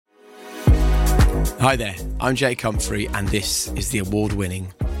Hi there, I'm Jake Humphrey and this is the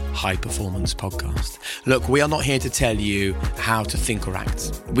award-winning High Performance Podcast. Look, we are not here to tell you how to think or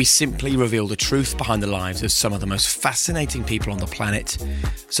act. We simply reveal the truth behind the lives of some of the most fascinating people on the planet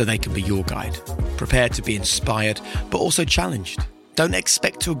so they can be your guide. Prepare to be inspired, but also challenged. Don't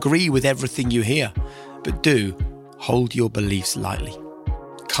expect to agree with everything you hear, but do hold your beliefs lightly.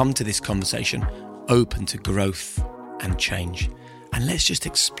 Come to this conversation open to growth and change, and let's just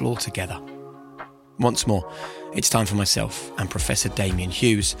explore together. Once more, it's time for myself and Professor Damien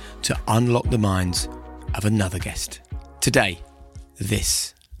Hughes to unlock the minds of another guest. Today,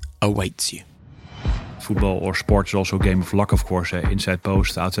 this awaits you. Football or sport is also a game of luck, of course. Inside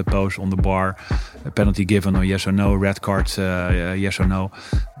post, outside post, on the bar, a penalty given or yes or no, red card, yes or no.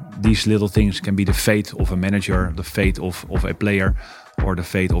 These little things can be the fate of a manager, the fate of a player, or the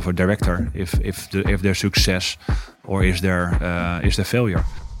fate of a director. If there's success, or is there failure.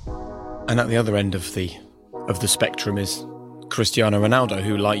 And at the other end of the spectrum is Cristiano Ronaldo,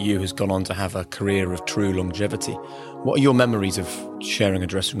 who, like you, has gone on to have a career of true longevity. What are your memories of sharing a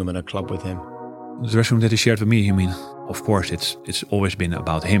dressing room and a club with him? The dressing room that he shared with me, you mean? Of course, it's always been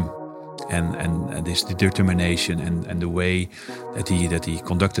about him, and this determination and the way that he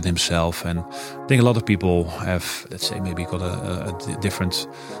conducted himself. And I think a lot of people have, let's say, maybe got a different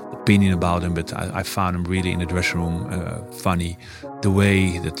opinion about him, but I found him really in the dressing room funny. The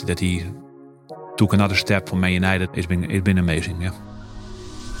way that he took another step from Man United, it's been amazing. Yeah,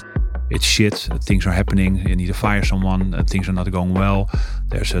 it's shit. Things are happening. You need to fire someone. Things are not going well.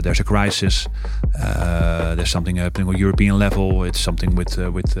 There's a crisis. There's something happening on European level. It's something with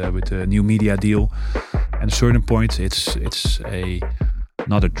a new media deal. And at a certain point, it's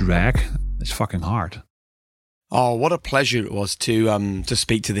not a drag. It's fucking hard. Oh, what a pleasure it was to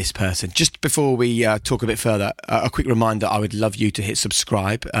speak to this person. Just before we talk a bit further, a quick reminder, I would love you to hit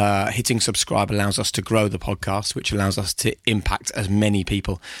subscribe. Hitting subscribe allows us to grow the podcast, which allows us to impact as many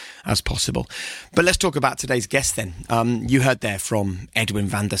people as possible. But let's talk about today's guest then. You heard there from Edwin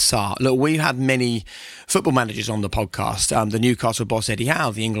Van Der Sar. Look, we've had many football managers on the podcast. The Newcastle boss Eddie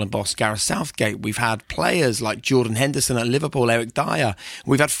Howe, the England boss Gareth Southgate. We've had players like Jordan Henderson at Liverpool, Eric Dyer.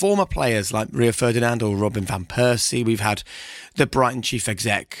 We've had former players like Rio Ferdinand or Robin van Persie. We've had the Brighton chief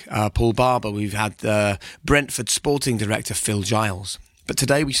exec, Paul Barber. We've had the Brentford sporting director, Phil Giles. But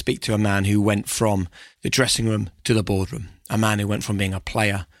today we speak to a man who went from the dressing room to the boardroom, a man who went from being a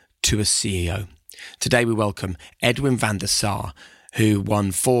player to a CEO. Today we welcome Edwin Van Der Sar, who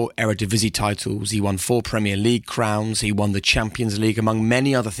won 4 Eredivisie titles. He won 4 Premier League crowns. He won the Champions League, among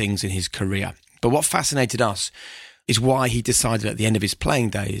many other things in his career. But what fascinated us is why he decided at the end of his playing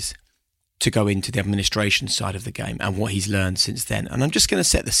days to go into the administration side of the game and what he's learned since then. And I'm just going to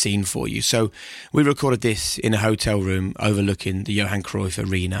set the scene for you. So we recorded this in a hotel room overlooking the Johan Cruyff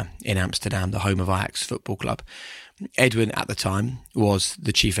Arena in Amsterdam, the home of Ajax Football Club. Edwin, at the time, was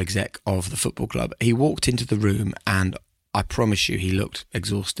the chief exec of the football club. He walked into the room and I promise you he looked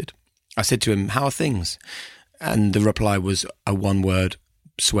exhausted. I said to him, "How are things?" And the reply was a one-word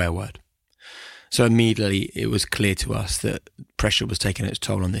swear word. So immediately it was clear to us that pressure was taking its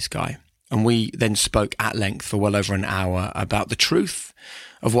toll on this guy. And we then spoke at length for well over an hour about the truth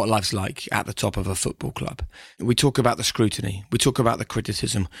of what life's like at the top of a football club. We talk about the scrutiny. We talk about the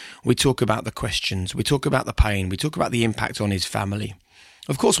criticism. We talk about the questions. We talk about the pain. We talk about the impact on his family.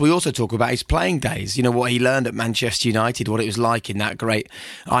 Of course, we also talk about his playing days, you know, what he learned at Manchester United, what it was like in that great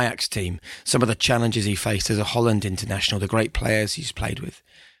Ajax team, some of the challenges he faced as a Holland international, the great players he's played with.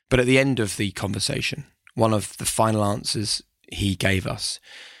 But at the end of the conversation, one of the final answers he gave us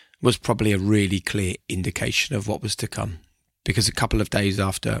was probably a really clear indication of what was to come. Because a couple of days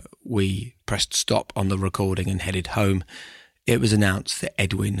after we pressed stop on the recording and headed home, it was announced that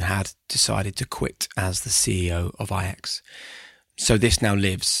Edwin had decided to quit as the CEO of Ajax. So this now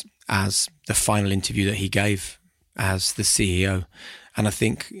lives as the final interview that he gave as the CEO. And I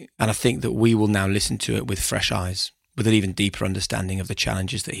think that we will now listen to it with fresh eyes, with an even deeper understanding of the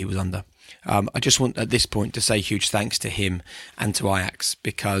challenges that he was under. I just want at this point to say huge thanks to him and to Ajax,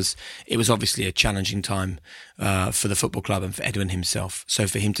 because it was obviously a challenging time for the football club and for Edwin himself. So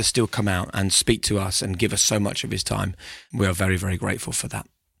for him to still come out and speak to us and give us so much of his time, we are very, very grateful for that.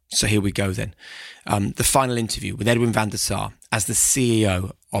 So here we go then. The final interview with Edwin Van Der Sar as the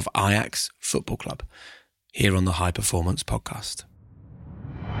CEO of Ajax Football Club, here on the High Performance Podcast.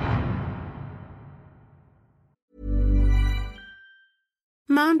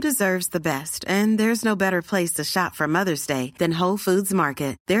 Mom deserves the best, and there's no better place to shop for Mother's Day than Whole Foods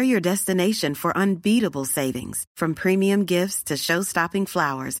Market. They're your destination for unbeatable savings, from premium gifts to show-stopping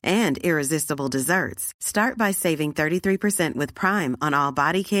flowers and irresistible desserts. Start by saving 33% with Prime on all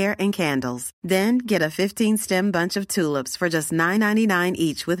body care and candles. Then get a 15-stem bunch of tulips for just $9.99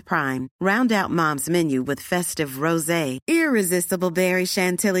 each with Prime. Round out Mom's menu with festive rosé, irresistible berry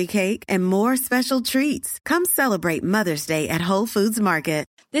chantilly cake, and more special treats. Come celebrate Mother's Day at Whole Foods Market.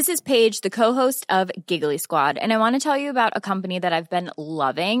 This is Paige, the co-host of Giggly Squad, and I want to tell you about a company that I've been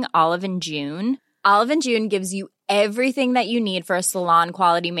loving, Olive & June. Olive & June gives you everything that you need for a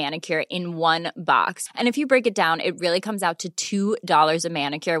salon-quality manicure in one box. And if you break it down, it really comes out to $2 a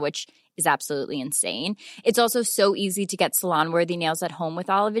manicure, which is absolutely insane. It's also so easy to get salon-worthy nails at home with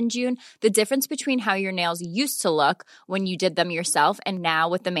Olive & June. The difference between how your nails used to look when you did them yourself and now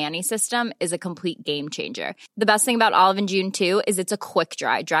with the Mani system is a complete game changer. The best thing about Olive & June, too, is it's a quick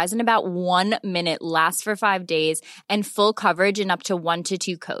dry. Dries in about 1 minute, lasts for 5 days, and full coverage in up to 1 to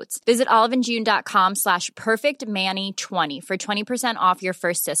 2 coats. Visit oliveandjune.com/perfectmani20 for 20% off your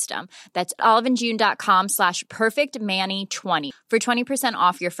first system. That's oliveandjune.com/perfectmani20 for 20%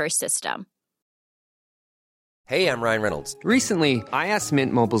 off your first system. Hey, I'm Ryan Reynolds. Recently, I asked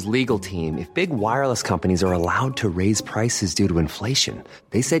Mint Mobile's legal team if big wireless companies are allowed to raise prices due to inflation.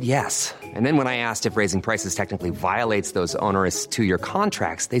 They said yes. And then when I asked if raising prices technically violates those onerous 2-year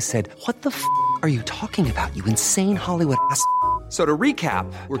contracts, they said, "What the f*** are you talking about, you insane Hollywood ass?" So to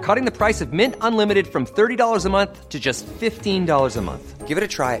recap, we're cutting the price of Mint Unlimited from $30 a month to just $15 a month. Give it a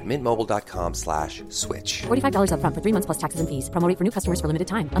try at mintmobile.com/switch. $45 up front for 3 months plus taxes and fees. Promo rate for new customers for limited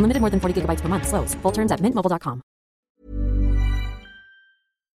time. Unlimited more than 40 gigabytes per month. Slows full terms at mintmobile.com.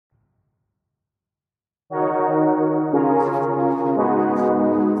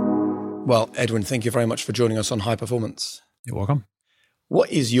 Well, Edwin, thank you very much for joining us on High Performance. You're welcome. What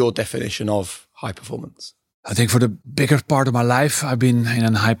is your definition of high performance? I think for the biggest part of my life, I've been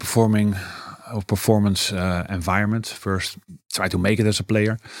in a high-performing performance environment. First, try to make it as a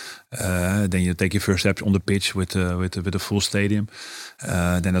player. Then you take your first steps on the pitch with a full stadium.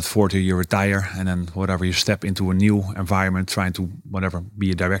 Then at 40, you retire. And then whatever, you step into a new environment, trying to,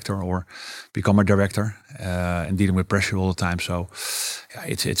 be a director or become a director. And dealing with pressure all the time. So yeah,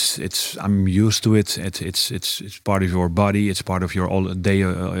 it's I'm used to it. It's part of your body. It's part of your all day,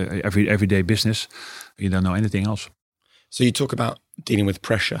 everyday business. You don't know anything else. So you talk about dealing with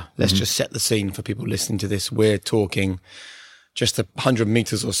pressure. Let's just set the scene for people listening to this. We're talking just 100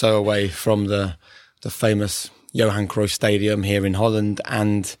 meters or so away from the famous Johan Cruyff Stadium here in Holland,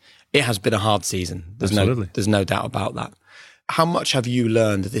 and it has been a hard season. There's no doubt about that. How much have you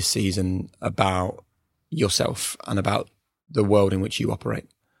learned this season about yourself and about the world in which you operate?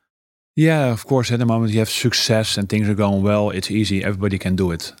 Yeah, of course. At the moment you have success and things are going well, it's easy. Everybody can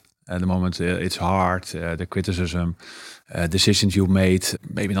do it. At the moment, it's hard. The criticism, decisions you made,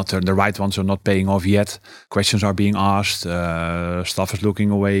 maybe not the right ones are not paying off yet. Questions are being asked. Staff is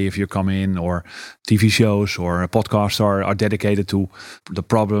looking away if you come in, or TV shows or podcasts are dedicated to the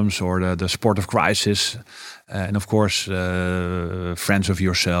problems or the sport of crisis. And of course, friends of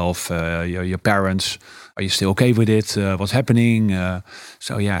yourself, your parents. Are you still okay with it? What's happening?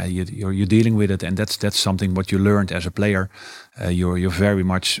 So yeah, you're dealing with it, and that's something what you learned as a player. You're very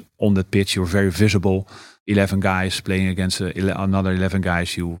much on that pitch. You're very visible. 11 guys playing against another 11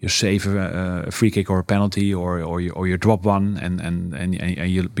 guys. You save a free kick or a penalty, or you drop one, and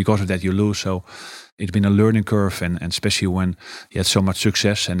you, because of that you lose. So it's been a learning curve, and especially when you had so much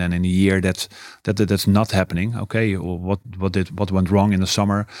success, and then in a year that's not happening. Okay, what went wrong in the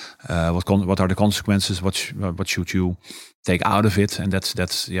summer? What are the consequences? What should you take out of it? And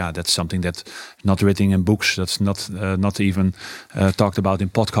that's something that's not written in books. That's not even talked about in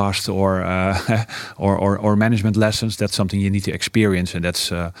podcasts or management lessons. That's something you need to experience, and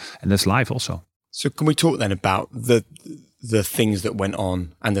that's life also. So can we talk then about the things that went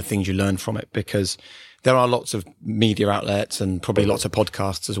on and the things you learned from it? Because there are lots of media outlets and probably lots of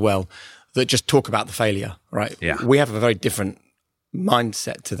podcasts as well that just talk about the failure, right? Yeah. We have a very different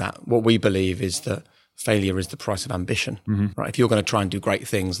mindset to that. What we believe is that failure is the price of ambition, right? If you're going to try and do great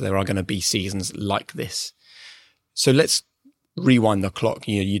things, there are going to be seasons like this. So let's rewind the clock.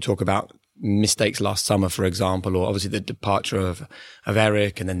 You talk about mistakes last summer, for example, or obviously the departure of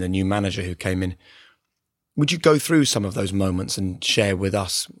Eric and then the new manager who came in. Would you go through some of those moments and share with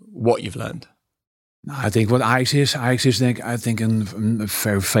us what you've learned? I think what Ajax is I think a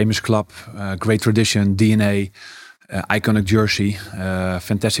very famous club, great tradition, DNA, iconic jersey,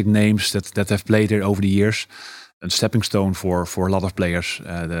 fantastic names that have played there over the years. a stepping stone for a lot of players.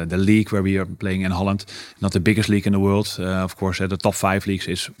 The league where we are playing in Holland, not the biggest league in the world. Of course, the top 5 leagues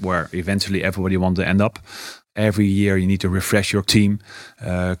is where eventually everybody wants to end up. Every year you need to refresh your team.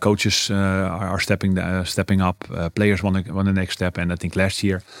 Coaches are stepping up. Players want the next step. And I think last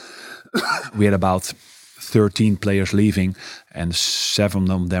year we had about 13 players leaving, and 7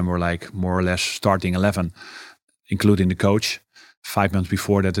 of them were like more or less starting 11, including the coach. 5 months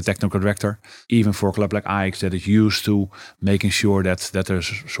before that, the technical director. Even for a club like Ajax that is used to making sure that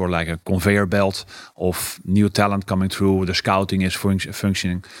there's sort of like a conveyor belt of new talent coming through, the scouting is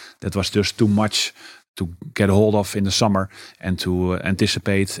functioning. That was just too much to get a hold of in the summer, and to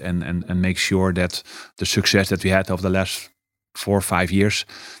anticipate and make sure that the success that we had over the last 4 or 5 years,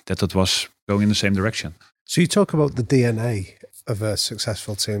 that was going in the same direction. So you talk about the DNA of a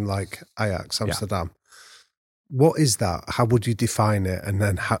successful team like Ajax Amsterdam. Yeah. What is that? How would you define it? And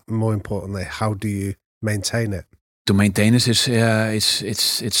then more importantly, how do you maintain it? To maintain it is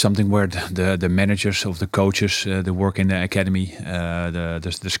it's something where the managers of the coaches, the work in the academy,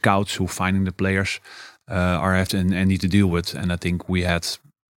 the scouts who finding the players and need to deal with. And I think we had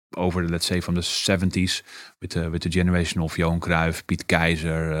over, let's say, from the 70s with the generation of Johan Cruyff, Piet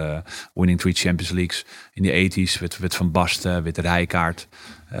Keizer, winning 3 Champions Leagues. In the 80s with Van Basten, with Rijkaard.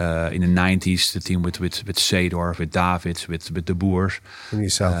 In the 90s, the team with Seedorf, with Davids, with De Boers. And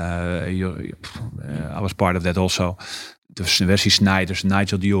yourself. I was part of that also. The Wesley Sneijers,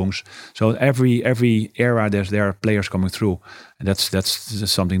 Nigel de Jongs. So every era there are players coming through, and that's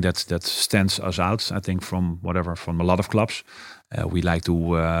something that stands us out. I think from a lot of clubs. We like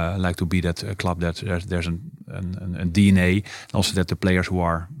to be that club that there's a DNA, and also that the players who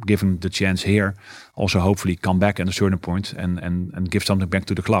are given the chance here also hopefully come back at a certain point and give something back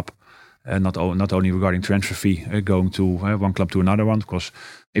to the club. Not only regarding transfer fee, going to one club to another one, because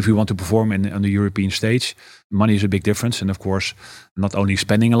if we want to perform on the European stage, money is a big difference. And of course, not only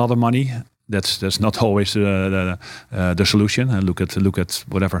spending a lot of money, that's not always the solution. Look at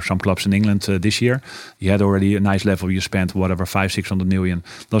whatever some clubs in England this year. You had already a nice level. You spent 500-600 million.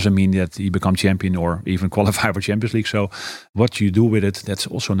 Doesn't mean that you become champion or even qualify for Champions League. So what you do with it, that's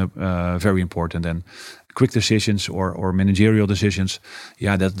also very important. And quick decisions or managerial decisions,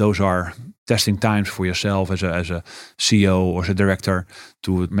 those are testing times for yourself as a CEO or as a director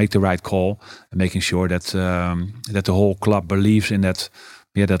to make the right call, and making sure that the whole club believes in that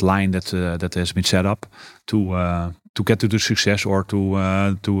line that has been set up to get to the success, or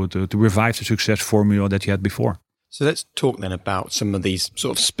to revive the success formula that you had before. So let's talk then about some of these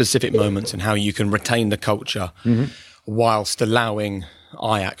sort of specific moments and how you can retain the culture whilst allowing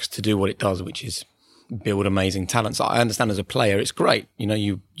Ajax to do what it does, which is build amazing talent. So I understand as a player, it's great.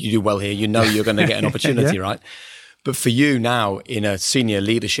 You do well here. You're going to get an opportunity, right? But for you now in a senior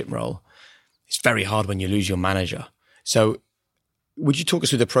leadership role, it's very hard when you lose your manager. So would you talk us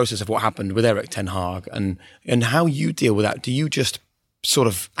through the process of what happened with Erik ten Hag and how you deal with that? Do you just sort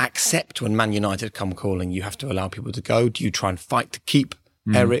of accept when Man United come calling, you have to allow people to go? Do you try and fight to keep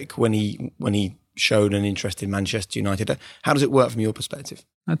Erik when he showed an interest in Manchester United? How does it work from your perspective?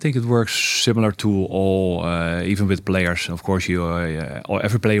 I think it works similar to all, even with players. Of course,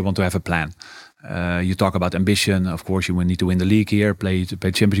 every player wants to have a plan. You talk about ambition. Of course, you will need to win the league here, play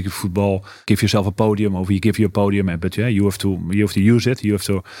Champions League football, give yourself a podium, or we give you a podium. But you have to use it. You have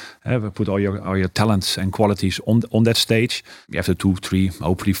to put all your talents and qualities on that stage. After 2, 3,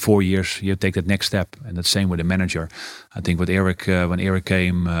 hopefully 4 years, you take that next step. And the same with the manager. I think with Erik, when Erik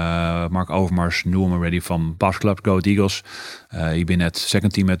came, Mark Overmars knew him already from past clubs, Go Eagles. He'd been at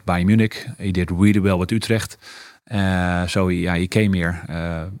second team at Bayern Munich. He did really well with Utrecht. So he came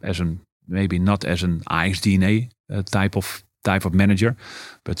here maybe not as an Ajax DNA type of manager,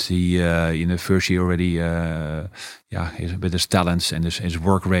 but he in the first year already, with his talents and his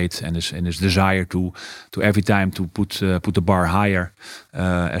work rate and his desire to every time to put the bar higher,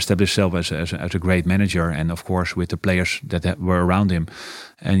 establish himself as a great manager, and of course with the players that were around him.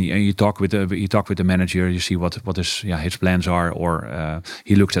 And you talk with the manager, you see what his plans are, or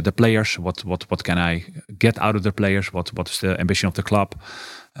he looks at the players. What can I get out of the players? What is the ambition of the club?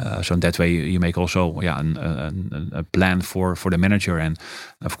 So in that way, you make also a plan for the manager. And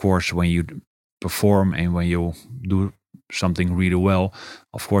of course, when you perform and when you do something really well,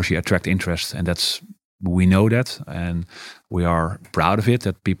 of course you attract interest, and we know that, and we are proud of it.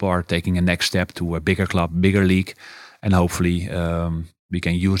 That people are taking a next step to a bigger club, bigger league, and hopefully we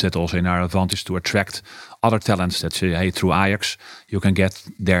can use that also in our advantage to attract other talents that say, hey, through Ajax, you can get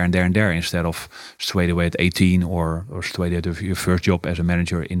there and there and there, instead of straight away at 18 or straight out of your first job as a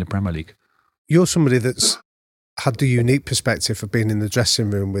manager in the Premier League. You're somebody that's had the unique perspective of being in the dressing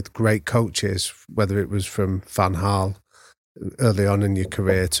room with great coaches, whether it was from Van Gaal early on in your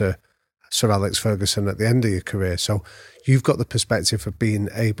career to Sir Alex Ferguson at the end of your career. So you've got the perspective of being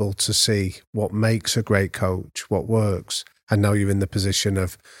able to see what makes a great coach, what works, and now you're in the position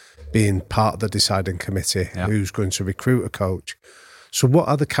of being part of the deciding committee, who's going to recruit a coach. So what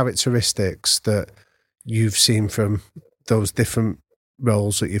are the characteristics that you've seen from those different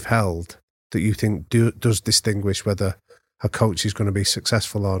roles that you've held that you think does distinguish whether a coach is going to be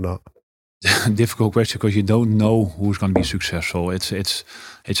successful or not? Difficult question, because you don't know who's going to be successful. It's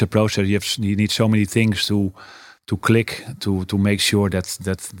a process. You need so many things to click to make sure that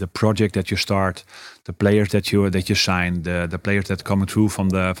the project that you start, the players that you sign, the players that are coming through from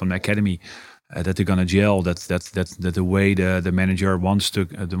the academy, that they're gonna gel. That the way the manager wants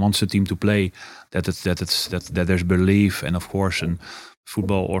the team to play, that there's belief, and of course, and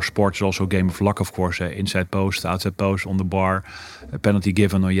football or sports is also a game of luck, of course. Inside post, outside post, on the bar, a penalty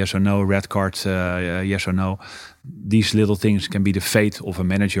given or yes or no, red card, yes or no. These little things can be the fate of a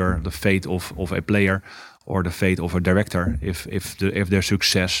manager, the fate of a player, or the fate of a director, if there's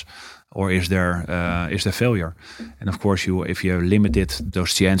success or is there failure. And of course, if you limited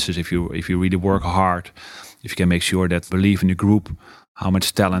those chances, if you really work hard, if you can make sure that believe in the group, how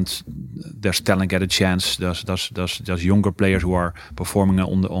much talent get a chance? Does younger players who are performing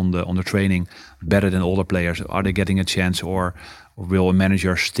on the training better than older players? Are they getting a chance, or will a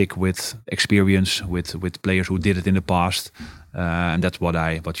manager stick with experience, with players who did it in the past? And that's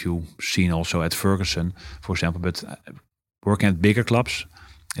what you've seen also at Ferguson, for example. But working at bigger clubs,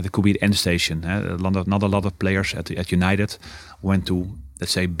 it could be the end station. Not a lot of players at United went to,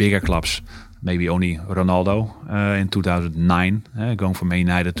 let's say, bigger clubs. Maybe only Ronaldo in 2009, going from Man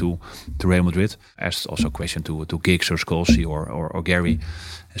United to Real Madrid. Asked also a question to Giggs or Scholesy or Gary.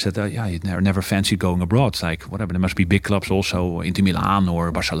 I said, you never fancy going abroad. It's like, whatever, there must be big clubs also, Inter Milan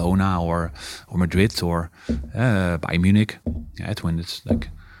or Barcelona or Madrid or Bayern Munich. Edwin, it's like,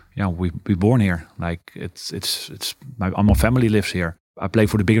 we born here. Like it's my family lives here. I play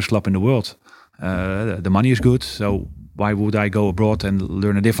for the biggest club in the world. The money is good, so why would I go abroad and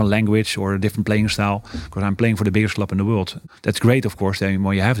learn a different language or a different playing style? Because I'm playing for the biggest club in the world. That's great, of course. Then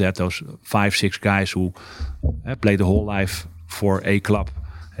when you have that, those 5-6 guys who play the whole life for a club,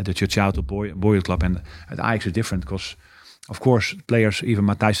 that your childhood boyhood club. And at Ajax is different because, of course, players, even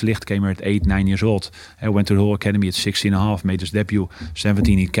Matthijs de Ligt came here at 8-9 years old. Went to the whole academy at 16.5, made his debut.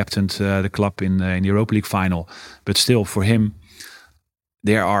 17, he captained the club in the Europa League final. But still, for him,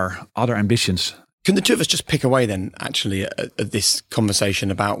 there are other ambitions. Can the two of us just pick away then, actually, at this conversation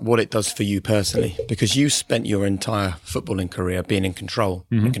about what it does for you personally? Because you spent your entire footballing career being in control,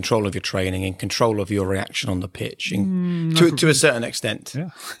 in control of your training, in control of your reaction on the pitch, to a certain extent.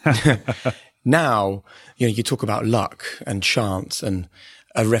 Yeah. Now, you talk about luck and chance and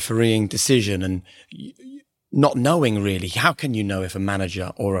a refereeing decision and not knowing really. How can you know if a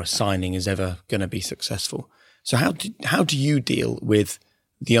manager or a signing is ever going to be successful? So how do you deal with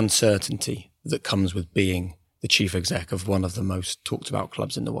the uncertainty that comes with being the chief exec of one of the most talked about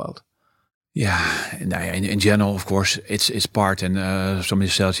clubs in the world? Yeah, in general, of course, it's part. And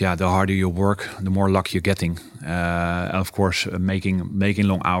somebody says, the harder you work, the more luck you're getting. And of course, making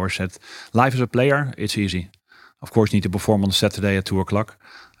long hours. Life as a player, it's easy. Of course, you need to perform on Saturday at 2:00.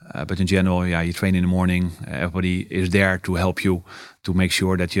 But in general, you train in the morning. Everybody is there to help you, to make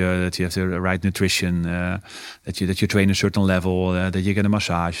sure that you have the right nutrition, that you train a certain level, that you get a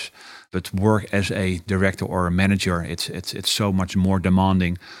massage. But work as a director or a manager, it's so much more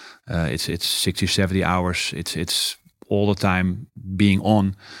demanding. It's 60, 70 hours. It's all the time being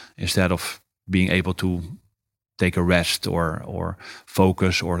on instead of being able to take a rest or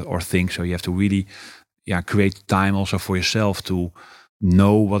focus or think. So you have to really create time also for yourself to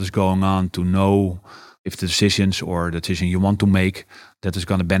know what is going on, to know if the decisions or the decision you want to make that is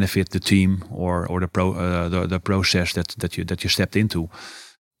going to benefit the team or the process that you stepped into.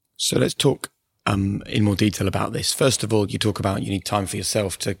 So let's talk in more detail about this. First of all, you talk about you need time for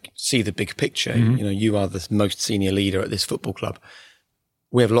yourself to see the big picture. You are the most senior leader at this football club.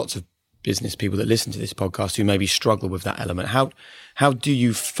 We have lots of business people that listen to this podcast who maybe struggle with that element. How do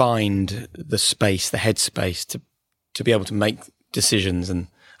you find the space, the headspace to be able to make decisions and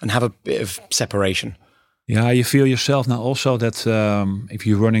have a bit of separation? Yeah, you feel yourself now also that if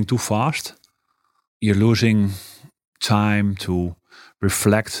you're running too fast, you're losing time to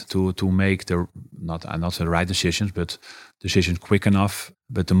reflect, to make not the right decisions, but decisions quick enough.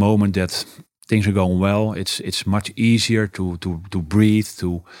 But the moment that things are going well, it's much easier to breathe,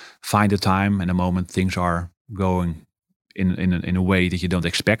 to find the time. And the moment things are going in a way that you don't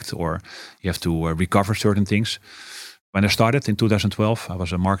expect, or you have to recover certain things. When I started in 2012, I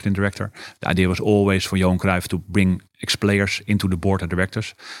was a marketing director. The idea was always for Johan Cruyff to bring ex-players into the board of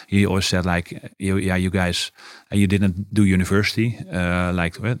directors. He always said, like, you guys, you didn't do university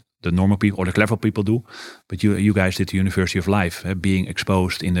like the normal people or the clever people do, but you guys did the University of Life, being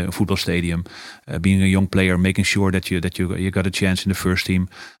exposed in the football stadium, being a young player, making sure that you got a chance in the first team,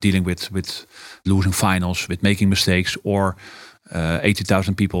 dealing with losing finals, with making mistakes, or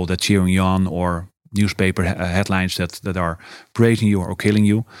 80,000 people that cheering you on, or newspaper headlines that are praising you or killing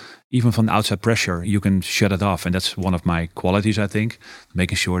you. Even from outside pressure, you can shut it off, and that's one of my qualities, I think.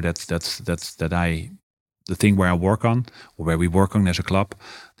 Making sure that the thing where I work on, or where we work on as a club,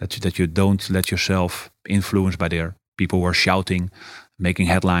 that you don't let yourself influenced by their people who are shouting, making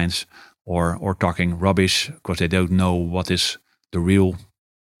headlines, or talking rubbish because they don't know what is the real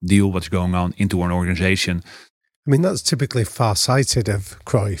deal, what's going on into an organization. I mean, that's typically far-sighted of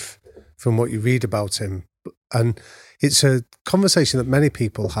Cruyff from what you read about him. And it's a conversation that many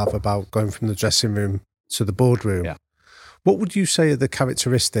people have about going from the dressing room to the boardroom. Yeah. What would you say are the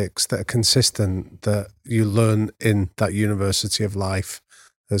characteristics that are consistent that you learn in that University of Life,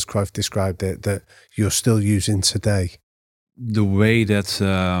 as Cruyff described it, that you're still using today? The way that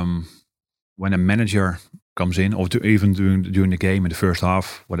when a manager comes in, or even during the game in the first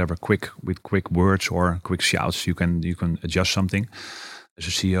half, whatever, with quick words or quick shouts, you can adjust something. As a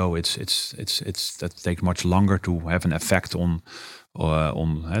CEO, it's that takes much longer to have an effect on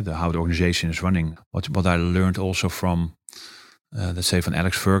how the organization is running. What I learned also from, let's say, from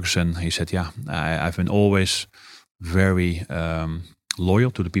Alex Ferguson, he said, I've been always very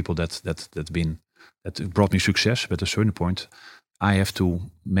loyal to the people that brought me success. But at a certain point, I have to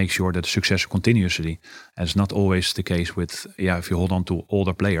make sure that success continuously. And it's not always the case with, if you hold on to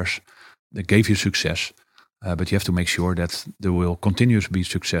older players that gave you success. But you have to make sure that there will continuously be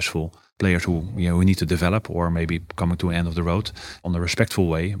successful players who we need to develop, or maybe coming to an end of the road on a respectful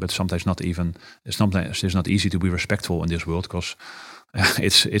way. But sometimes it's not easy to be respectful in this world, because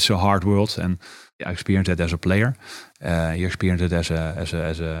it's a hard world. And I experienced that as a player. You experience it as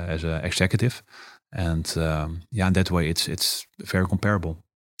a executive, and in that way it's very comparable.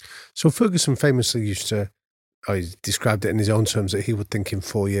 So Ferguson famously he described it in his own terms that he would think in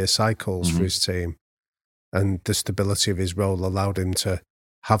 4-year cycles for his team. And the stability of his role allowed him to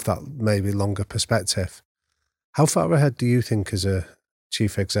have that maybe longer perspective. How far ahead do you think as a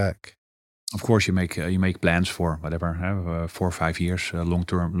chief exec? Of course, you make plans for whatever 4 or 5 years, long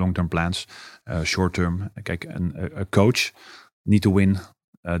term plans, short term. A coach need to win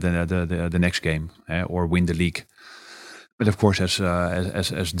the next game or win the league. But of course,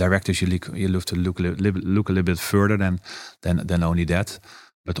 as directors, you have to look a little bit further than only that.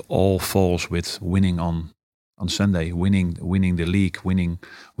 But all falls with winning on Sunday, winning the league, winning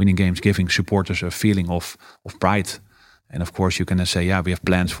games, giving supporters a feeling of pride. And of course, you can say, we have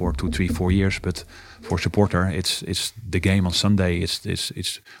plans for 2, 3, 4 years. But for supporter, it's the game on Sunday.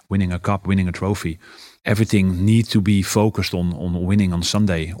 It's winning a cup, winning a trophy. Everything needs to be focused on winning on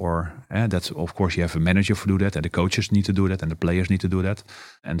Sunday. Or that's, of course, you have a manager to do that, and the coaches need to do that, and the players need to do that.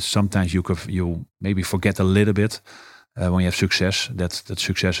 And sometimes you maybe forget a little bit when you have success, that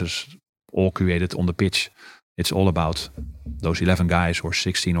success is all created on the pitch. It's all about those 11 guys or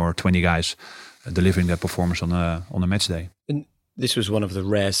 16 or 20 guys delivering their performance on a match day. And this was one of the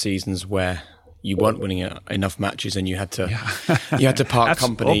rare seasons where you weren't winning enough matches, and you had to part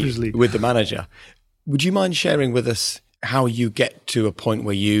company obviously with the manager. Would you mind sharing with us how you get to a point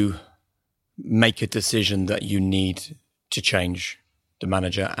where you make a decision that you need to change the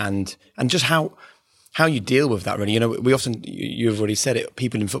manager, and just how you deal with that, really? We often, you've already said it,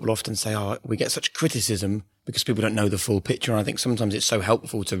 people in football often say, we get such criticism because people don't know the full picture. And I think sometimes it's so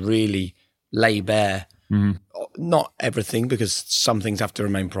helpful to really lay bare, not everything, because some things have to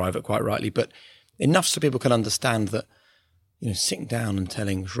remain private, quite rightly, but enough so people can understand that, sitting down and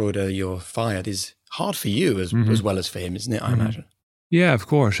telling Schreuder you're fired is hard for you as well as for him, isn't it, I imagine? Yeah, of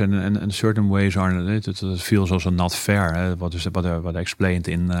course, and certain ways it feels also not fair. What I explained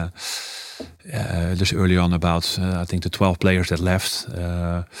in just early on about I think the 12 players that left,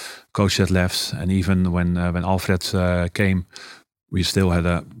 coach that left, and even when Alfred came, we still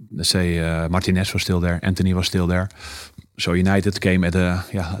had Martinez was still there, Anthony was still there. So United came at a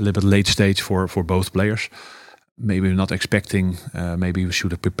little bit late stage for both players. Maybe not expecting, maybe we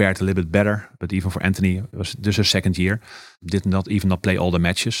should have prepared a little bit better. But even for Anthony, it was just a second year. Did not play all the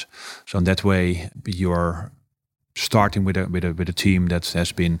matches. So in that way, you're starting with a team that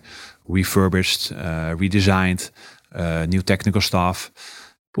has been refurbished, redesigned, new technical staff.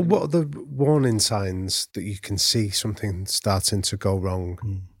 But what are the warning signs that you can see something starting to go wrong?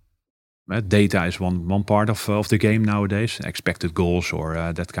 Data is one part of the game nowadays, expected goals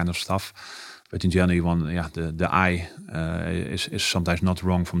or that kind of stuff. But in general, the eye is sometimes not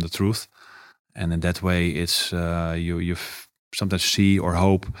wrong from the truth, and in that way, it's you sometimes see or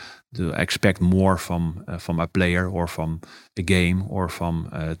hope to expect more from a player or from a game or from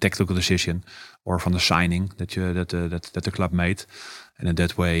a tactical decision or from the signing that the club made, and in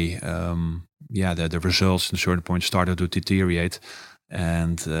that way, the results at a certain point started to deteriorate,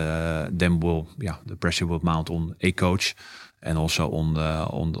 and then the pressure will mount on a coach. And also on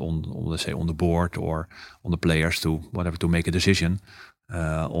let's say on the board or on the players to make a decision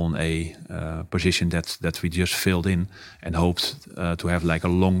on a position that we just filled in and hoped to have like a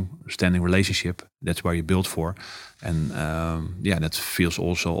long-standing relationship. That's where you build for, and that feels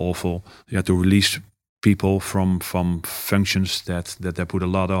also awful. You have to release people from functions that they put a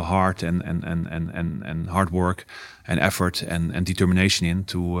lot of heart and hard work and effort and determination in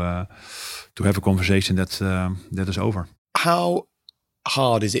to have a conversation that is over. How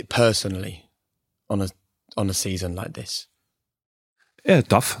hard is it personally on a season like this? Yeah,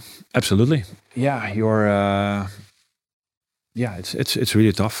 tough. Absolutely. Yeah, you're. It's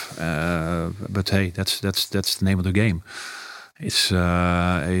really tough. But hey, that's the name of the game. It's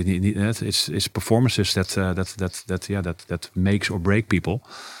performances that makes or break people.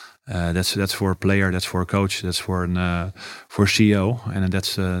 That's for a player. That's for a coach. That's for a CEO. And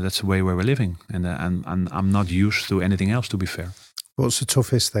that's the way where we're living. And I'm not used to anything else. To be fair. What's the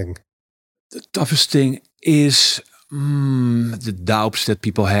toughest thing? The toughest thing is the doubts that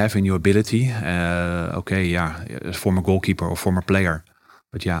people have in your ability. A former goalkeeper or former player.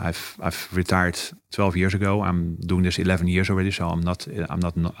 But yeah, I've retired 12 years ago. I'm doing this 11 years already, so I'm not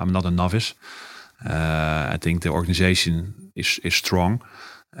a novice. I think the organization is strong.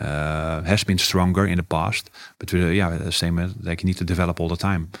 Has been stronger in the past, but the same like you need to develop all the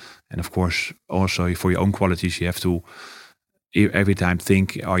time. And of course, also for your own qualities, you have to every time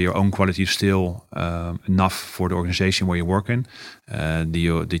think: are your own qualities still enough for the organization where you work in?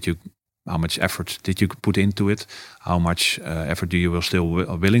 How much effort did you put into it? How much effort do you still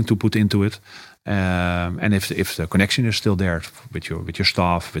willing to put into it? And if the connection is still there with your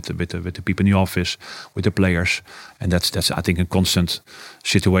staff, with the people in the office, with the players, and that's I think a constant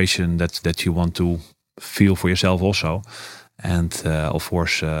situation that you want to feel for yourself also. And of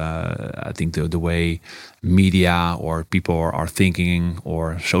course, I think the way media or people are thinking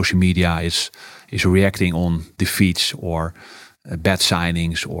or social media is reacting on defeats or bad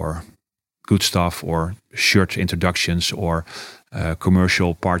signings or good stuff or shirt introductions or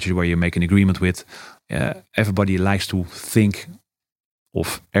commercial parties where you make an agreement with. Everybody likes to think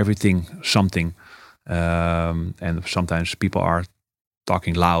of everything, something. And sometimes people are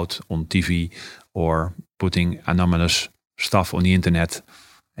talking loud on TV or putting anonymous stuff on the internet.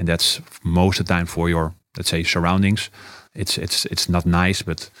 And that's most of the time for your, let's say, surroundings. It's not nice,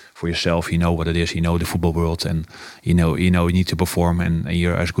 but for yourself, you know what it is. You know the football world, and you need to perform, and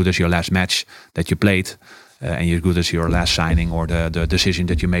you're as good as your last match that you played, and you're as good as your last signing or the decision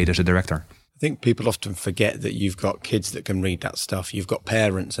that you made as a director. I think people often forget that you've got kids that can read that stuff. You've got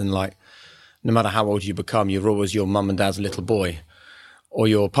parents, and like, no matter how old you become, you're always your mum and dad's little boy, or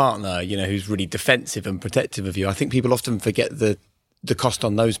your partner, who's really defensive and protective of you. I think people often forget the cost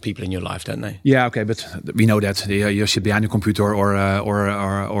on those people in your life, don't they? Yeah, okay, but we know that you sit behind a computer or a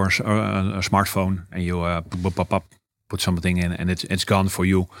smartphone, and you put something in, and it's gone for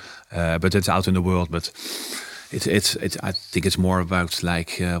you. But it's out in the world. But it's I think it's more about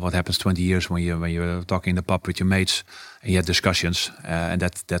like what happens 20 years when you're talking in the pub with your mates and you had discussions, and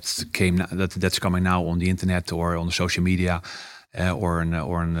that's coming now on the internet or on the social media. Or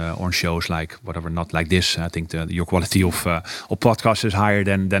on shows like whatever, not like this. I think your quality of podcasts is higher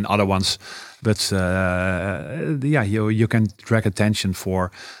than other ones, but you can drag attention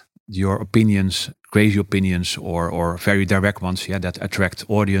for your opinions, crazy opinions, or very direct ones. Yeah, that attract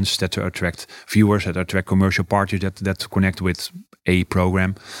audience, that attract viewers, that attract commercial parties, that connect with a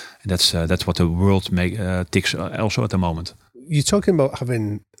program. And that's what the world ticks also at the moment. You're talking about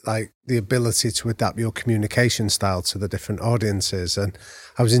having like the ability to adapt your communication style to the different audiences, and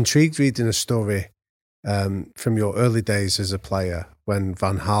I was intrigued reading a story from your early days as a player when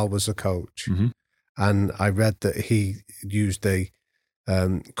Van Gaal was a coach, and I read that he used a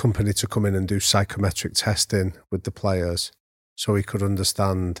company to come in and do psychometric testing with the players so he could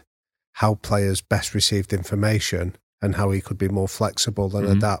understand how players best received information and how he could be more flexible and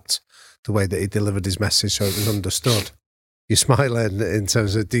adapt the way that he delivered his message so it was understood. You're smiling in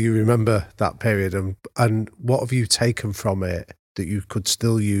terms of, do you remember that period, and what have you taken from it that you could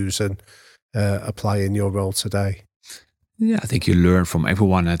still use and apply in your role today? Yeah, I think you learn from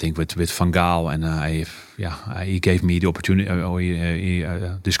everyone. I think with Van Gaal, and he gave me the opportunity. He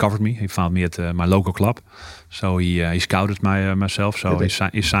discovered me. He found me at my local club, so he scouted myself. So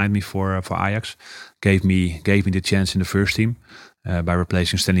he signed me for Ajax. Gave me the chance in the first team by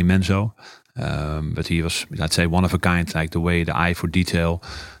replacing Stanley Menzo. But he was, let's say, one of a kind. Like the way, the eye for detail,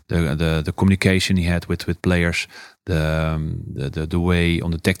 the communication he had with players, the way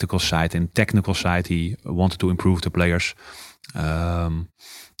on the technical side. And technical side, he wanted to improve the players.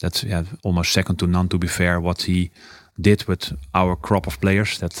 That's almost second to none, to be fair. What he did with our crop of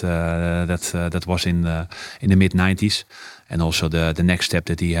players, that was in the mid-90s, and also the next step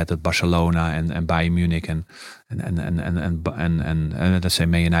that he had at Barcelona and Bayern Munich and let's say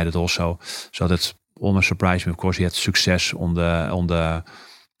Man United also. So that's almost surprised me. Of course, he had success in the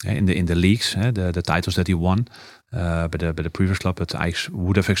leagues, the titles that he won. But the previous club that I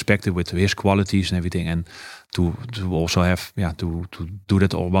would have expected with his qualities and everything, and to also have to do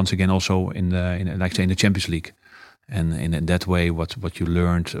that all once again also in the Champions League. And in that way, what you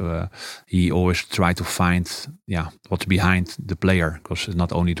learned, he always tried to find what's behind the player, because it's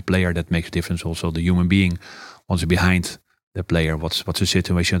not only the player that makes a difference, also the human being, what's behind the player. What's the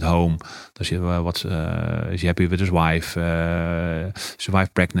situation at home? Is he happy with his wife? Is his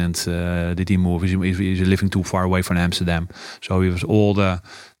wife pregnant? Did he move? Is he living too far away from Amsterdam? So it was all the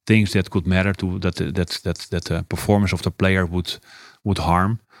things that could matter to that the performance of the player would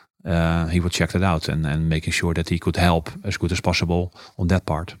harm. He would check that out and making sure that he could help as good as possible on that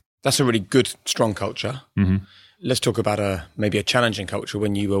part. That's a really good, strong culture. Mm-hmm. Let's talk about maybe a challenging culture.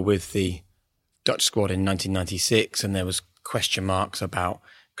 When you were with the Dutch squad in 1996 and there was question marks about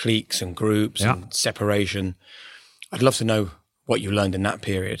cliques and groups and separation. I'd love to know what you learned in that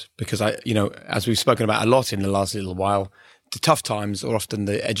period, because as we've spoken about a lot in the last little while, the tough times are often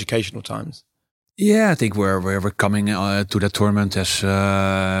the educational times. Yeah, I think we're coming to that tournament as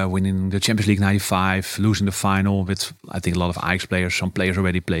winning the Champions League '95, losing the final with, I think, a lot of Ajax players, some players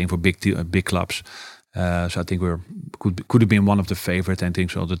already playing for big clubs. So I think could have been one of the favorite, and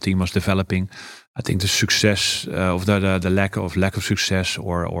things. So the team was developing. I think the success of the lack of success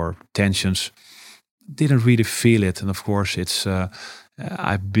or tensions, didn't really feel it. And of course, it's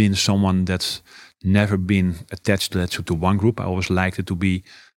I've been someone that's never been attached to one group. I always liked it to be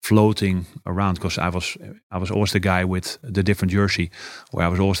floating around, because I was always the guy with the different jersey, or I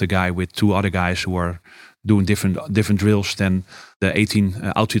was always the guy with two other guys who are doing different drills than the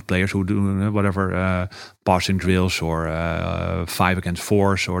 18 outfit players who do whatever passing drills or 5 against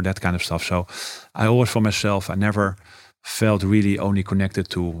 4s or that kind of stuff. So I always, for myself, I never felt really only connected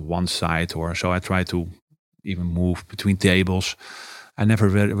to one side, or so I tried to even move between tables. I never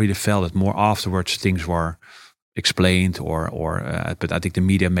really felt it. More afterwards, things were explained, but I think the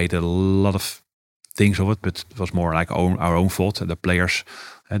media made a lot of things of it, but it was more like our own fault. The players,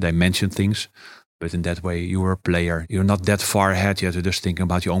 they mentioned things. But in that way, you were a player. You're not that far ahead yet. You're just thinking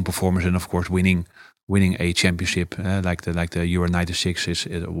about your own performance, and of course, winning a championship like the Euro '96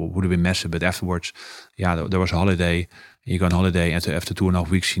 would have been massive. But afterwards, there was a holiday. You go on holiday, and after 2.5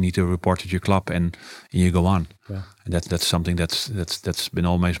 weeks, you need to report at your club, and you go on. Yeah. And that's something that's been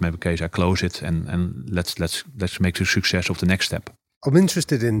always my case. I close it, and let's make the success of the next step. I'm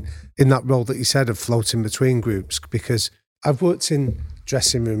interested in that role that you said of floating between groups, because I've worked in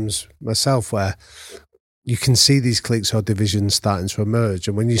dressing rooms myself where you can see these cliques or divisions starting to emerge,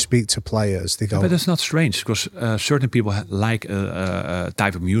 and when you speak to players, they go. But that's not strange, because certain people like a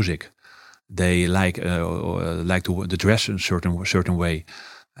type of music. They like to dress in a certain way.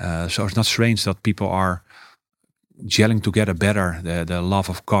 So it's not strange that people are gelling together better. The love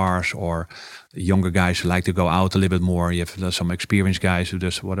of cars, or younger guys who like to go out a little bit more. You have some experienced guys who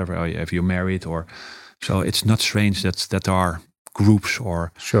just whatever. Or if you're married, or so it's not strange that there are groups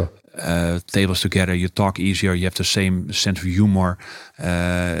or tables together. You talk easier. You have the same sense of humor.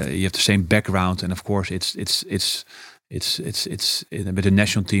 You have the same background, and of course, it's with the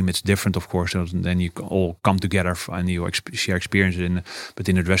national team. It's different, of course. And then you all come together and you share experiences. But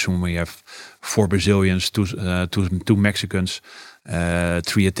in the dressing room, we have 4 Brazilians, two Mexicans,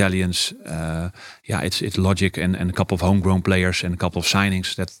 3 Italians. It's logic, and a couple of homegrown players and a couple of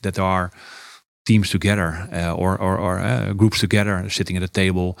signings that are teams together or groups together, sitting at a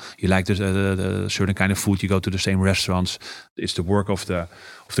table. You like the certain kind of food. You go to the same restaurants. It's the work of the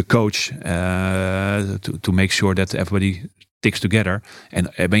coach to make sure that everybody sticks together. And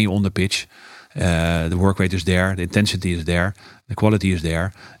when you're on the pitch, the work rate is there, the intensity is there, the quality is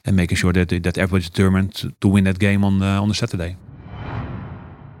there, and making sure that everybody's determined to win that game on the Saturday.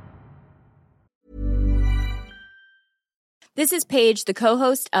 This is Paige, the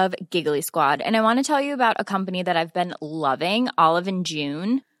co-host of Giggly Squad, and I want to tell you about a company that I've been loving, Olive &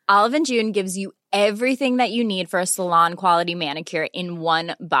 June. Olive & June gives you everything that you need for a salon-quality manicure in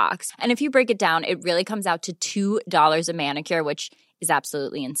one box. And if you break it down, it really comes out to $2 a manicure, which is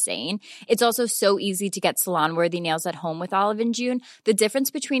absolutely insane. It's also so easy to get salon-worthy nails at home with Olive & June. The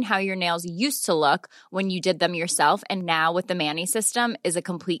difference between how your nails used to look when you did them yourself and now with the Mani system is a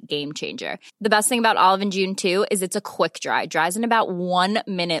complete game changer. The best thing about Olive & June, too, is it's a quick dry. Dries in about 1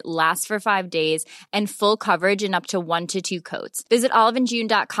 minute, lasts for 5 days, and full coverage in up to 1 to 2 coats. Visit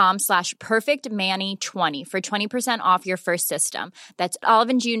oliveandjune.com/perfectmani20 for 20% off your first system. That's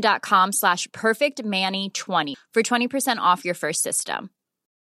oliveandjune.com/perfectmani20 for 20% off your first system.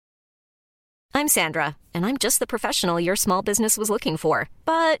 I'm Sandra, and I'm just the professional your small business was looking for.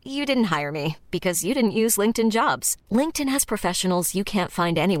 But you didn't hire me because you didn't use LinkedIn Jobs. LinkedIn has professionals you can't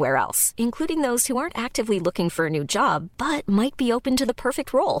find anywhere else, including those who aren't actively looking for a new job, but might be open to the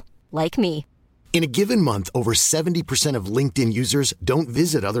perfect role, like me. In a given month, over 70% of LinkedIn users don't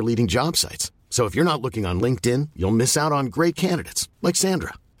visit other leading job sites. So if you're not looking on LinkedIn, you'll miss out on great candidates like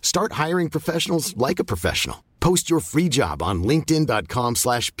Sandra. Start hiring professionals like a professional. Post your free job on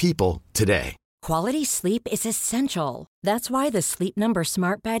linkedin.com/people today. Quality sleep is essential. That's why the Sleep Number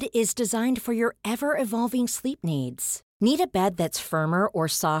Smart Bed is designed for your ever-evolving sleep needs. Need a bed that's firmer or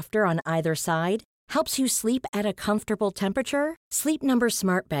softer on either side? Helps you sleep at a comfortable temperature? Sleep Number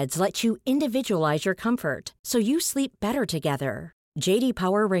Smart Beds let you individualize your comfort, so you sleep better together. J.D.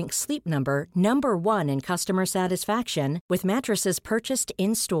 Power ranks Sleep Number #1 in customer satisfaction with mattresses purchased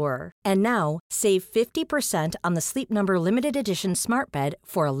in-store. And now, save 50% on the Sleep Number Limited Edition Smart Bed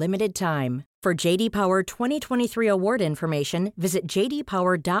for a limited time. For J.D. Power 2023 award information, visit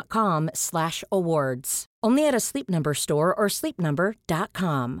jdpower.com/awards. Only at a Sleep Number store or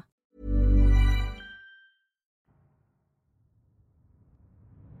sleepnumber.com.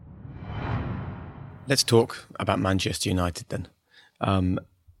 Let's talk about Manchester United then.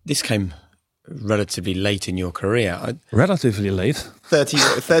 This came relatively late in your career. Relatively late.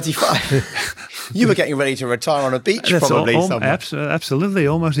 35. You were getting ready to retire on a beach, probably. Absolutely,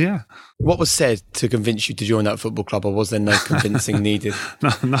 almost, yeah. What was said to convince you to join that football club, or was there no convincing needed?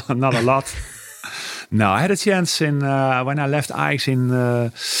 No, not a lot. No, I had a chance when I left Ajax in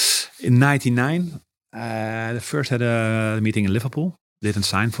 1999. I first had a meeting in Liverpool. Didn't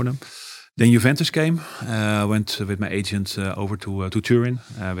sign for them. Then Juventus came. Went with my agent over to Turin.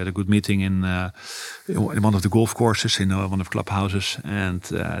 We had a good meeting in one of the golf courses in one of the clubhouses, and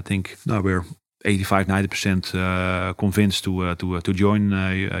I think we're 85-90% convinced to join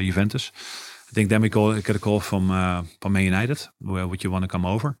Juventus. I think then we got a call from Man United. Would you want to come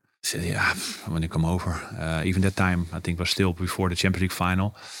over? I said, yeah, I want to come over. Even that time, I think was still before the Champions League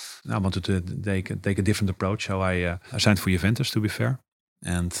final. I wanted to take a different approach, so I signed for Juventus, to be fair.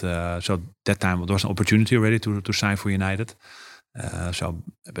 And so that time there was an opportunity already to sign for United. After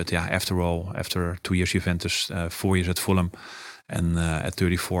 2 years Juventus, 4 years at Fulham, and at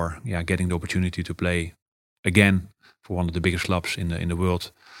 34, getting the opportunity to play again for one of the biggest clubs in the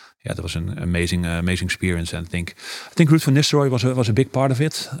world. Yeah, that was an amazing experience. And I think Ruud van Nistelrooy was a big part of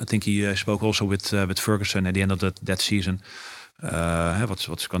it. I think he spoke also with Ferguson at the end of that season.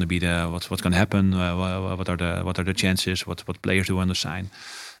 What's going to be what's going to happen? What are the chances? What players do we want to sign?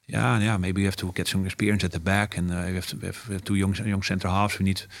 Yeah. Maybe we have to get some experience at the back, and we have two young centre halves. We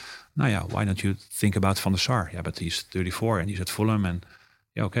need. Why don't you think about Van Der Sar? Yeah, but he's 34 and he's at Fulham, and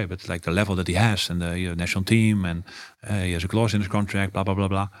okay, but like the level that he has and the national team, and he has a clause in his contract, blah blah blah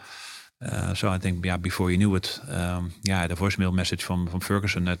blah. So I think before you knew it, I had a voicemail message from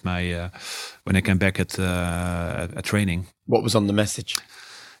Ferguson at my when I came back at training. What was on the message?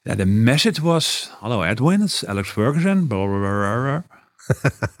 Yeah, the message was, "Hello Edwin, it's Alex Ferguson. Blah, blah, blah, blah.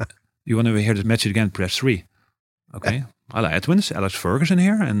 You want to hear the message again? Press 3. Okay. Hello Edwin, it's Alex Ferguson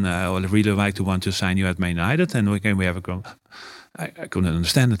here, and I would really like to want to sign you at Man United, and we have a go." I couldn't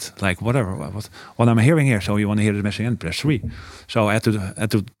understand it. Like, whatever, what am I hearing here? So you want to hear the message again? Press 3. So I had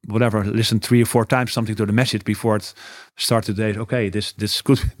to listen 3 or 4 times something to the message before it started. Okay, this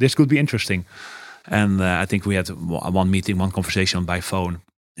could be interesting. And I think we had one meeting, one conversation by phone.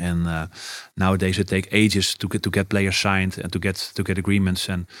 And nowadays it takes ages to get players signed and to get agreements.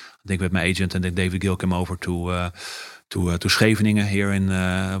 And I think with my agent and then David Gill came over to Scheveningen here in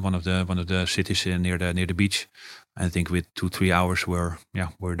one of the cities near the beach. I think with 2-3 hours we're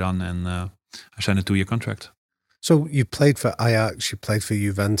done, and I signed a 2-year contract. So you played for Ajax, you played for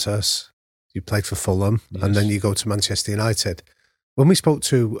Juventus, you played for Fulham, yes. And then you go to Manchester United. When we spoke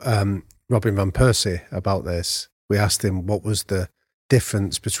to Robin van Persie about this, we asked him what was the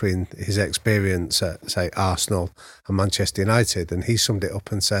difference between his experience at, say, Arsenal and Manchester United. And he summed it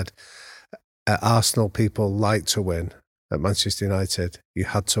up and said, at Arsenal, people like to win. At Manchester United, you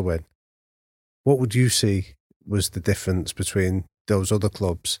had to win. What would you see was the difference between those other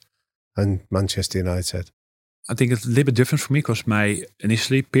clubs and Manchester United? I think it's a little bit different for me because my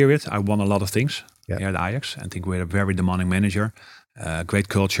initially period, I won a lot of things here at Ajax. I think we had a very demanding manager, great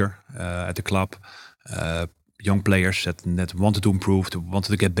culture at the club, young players that wanted to improve,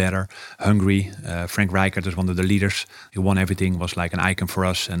 wanted to get better, hungry. Frank Rijkaard was one of the leaders. He won everything, was like an icon for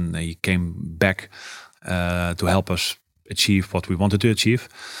us, and he came back to help us achieve what we wanted to achieve.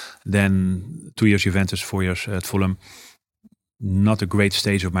 Then 2 years Juventus, 4 years at Fulham. Not a great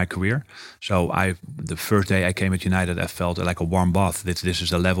stage of my career. So the first day I came at United, I felt like a warm bath. This is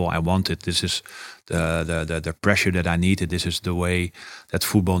the level I wanted. This is the pressure that I needed. This is the way that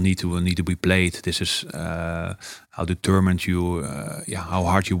football need to be played. This is how determined you, how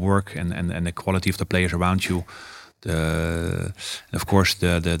hard you work, and the quality of the players around you. Of course,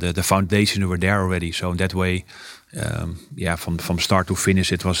 the foundation were there already. So in that way, from start to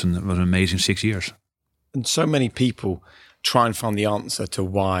finish, it was an amazing 6 years. And so many people try and find the answer to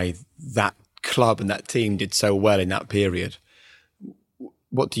why that club and that team did so well in that period.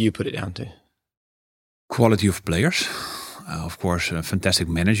 What do you put it down to? Quality of players. Of course, a fantastic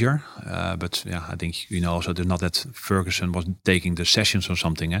manager. But I think, also there's not that Ferguson was taking the sessions or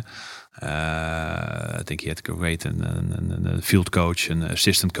something. I think he had great and field coach and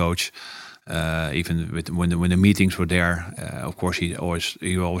assistant coach. Even when the meetings were there, of course he always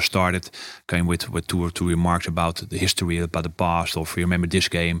came with 2 or 2 remarks about the history, about the past, or if you remember this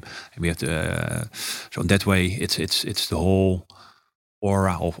game. And we have to, so in that way, it's the whole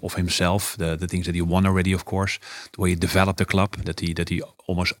aura of himself, the things that he won already, of course, the way he developed the club, that he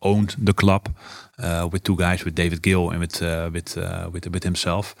almost owned the club with 2 guys, with David Gill and with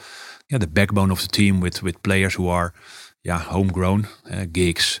himself. The backbone of the team with players who are homegrown,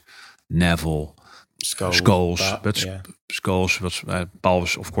 Giggs, Neville, Scholes. Scholes was Paul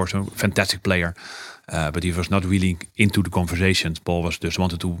was of course a fantastic player, but he was not really into the conversation. Paul was just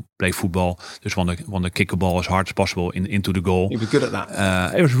wanted to play football, just want to kick the ball as hard as possible into the goal. He was good at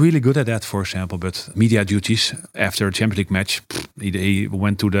that. He was really good at that, for example. But media duties after a Champions League match, he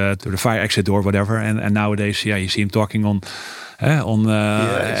went to the fire exit door, whatever. And nowadays, you see him talking on. Full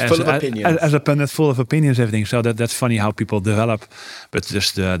of opinions. As a pundit, full of opinions, everything. So that's funny how people develop, but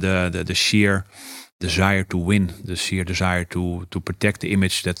just the sheer desire to win, the sheer desire to protect the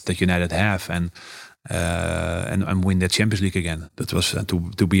image that United have, and win that Champions League again. That was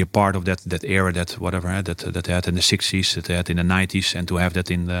to be a part of that era, that whatever that they had in the 60s, that they had in the 90s, and to have that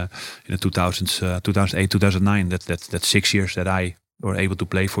in the 2000s, 2008, 2009. That 6 years that I were able to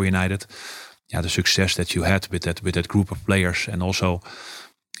play for United. The success that you had with that group of players, and also,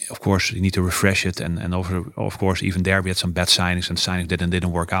 of course, you need to refresh it. And of course, even there we had some bad signings and signings that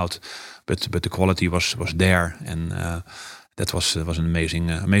didn't work out, but the quality was there, and that was an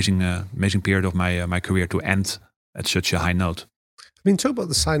amazing period of my career to end at such a high note. I mean, talk about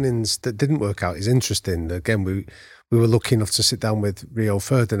the signings that didn't work out is interesting. Again, we were lucky enough to sit down with Rio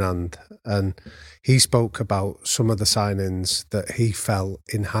Ferdinand, and he spoke about some of the signings that he felt,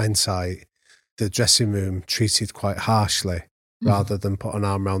 in hindsight, the dressing room treated quite harshly, rather than put an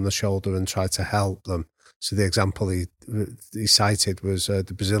arm around the shoulder and try to help them. So the example he cited was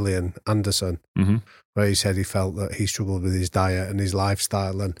the Brazilian Anderson, where he said he felt that he struggled with his diet and his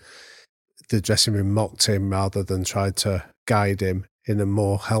lifestyle, and the dressing room mocked him rather than tried to guide him in a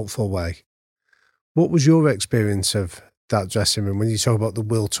more helpful way. What was your experience of that dressing room when you talk about the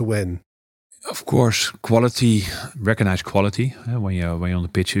will to win? Of course, quality, recognize quality. When you're on the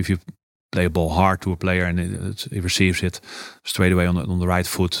pitch, if you play a ball hard to a player and he receives it straight away on the right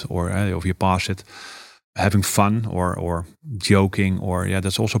foot, or if you pass it, having fun or joking, or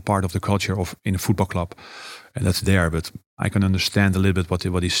that's also part of the culture of in a football club, and that's there. But I can understand a little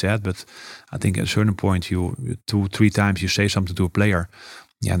bit what he said. But I think at a certain point, you 2-3 times you say something to a player,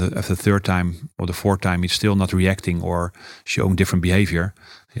 after the 3rd time or the 4th time he's still not reacting or showing different behavior.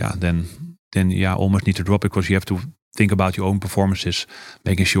 Then almost need to drop it, because you have to think about your own performances,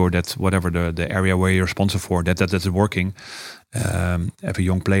 making sure that whatever the area where you're responsible for, that is working. As a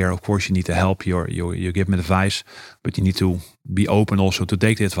young player, of course, you need to help. You give them advice, but you need to be open also to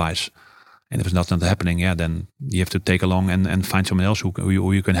take the advice. And if it's not happening, then you have to take along and find someone else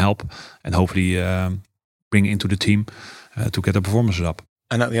who you can help, and hopefully bring into the team to get the performances up.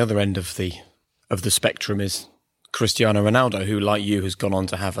 And at the other end of the spectrum is Cristiano Ronaldo, who, like you, has gone on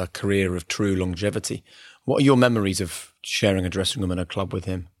to have a career of true longevity. What are your memories of sharing a dressing room and a club with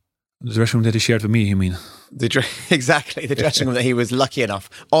him? The dressing room that he shared with me, you mean? Exactly, the dressing room that he was lucky enough,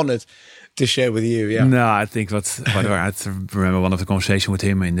 honoured to share with you. Yeah. No, I think I remember one of the conversations with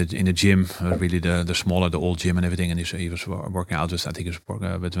him in the gym, really the smaller, the old gym and everything, and he was working out with, I think he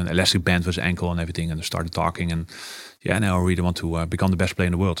was with an elastic band with his ankle and everything, and they started talking, and now I really want to become the best player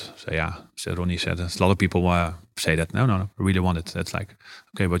in the world. So Ronnie said, a lot of people say that. No, I really want it. That's like,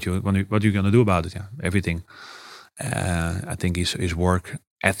 okay, what are you gonna do about it? Yeah, everything. I think his work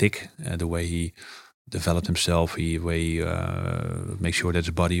ethic, the way he developed himself, the way he make sure that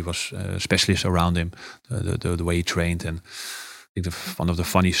his body was specialists around him, the way he trained. And I think one of the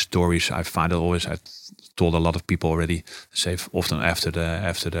funny stories I find I told a lot of people already, say often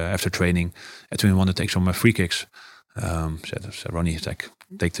after training, Edwin wanted to take some free kicks. Said Ronnie,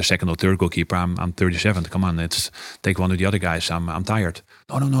 take the second or third goalkeeper. I'm 37. Come on, let's take one of the other guys. I'm tired.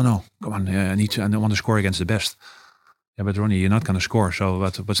 No. Come on, I want to score against the best. Yeah, but Ronnie, you're not going to score. So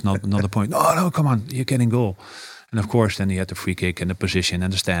what's not the point? No, come on, you're getting goal. And of course, then he had the free kick and the position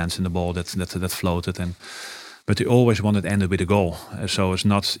and the stance and the ball that floated. But he always wanted to end it with a goal. So it's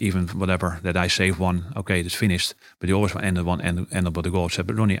not even whatever that I save one. Okay, it's finished. But he always ended one end up with a goal. I said,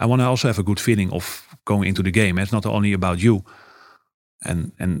 but Ronnie, I want to also have a good feeling of going into the game. It's not only about you.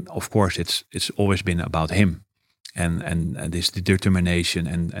 And of course, it's always been about him. And this determination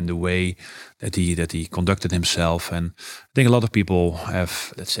and the way that he conducted himself. And I think a lot of people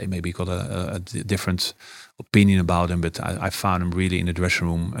have, let's say, maybe got a different opinion about him, but I found him really in the dressing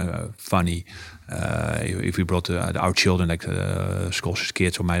room funny. If we brought our children, like Scholes'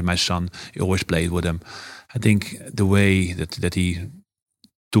 kids or my son, he always played with them. I think the way that he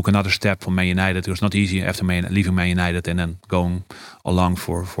took another step from Man United. It was not easy after leaving Man United and then going along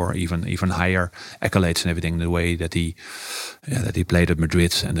for even higher accolades and everything. The way that he played at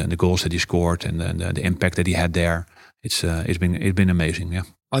Madrid and the goals that he scored and the impact that he had there. It's been amazing. Yeah,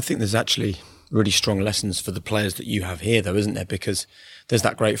 I think there's actually really strong lessons for the players that you have here, though, isn't there? Because there's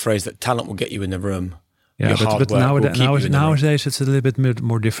that great phrase that talent will get you in the room. Yeah, but nowadays it's a little bit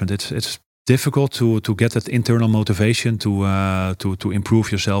more different. It's difficult to get that internal motivation to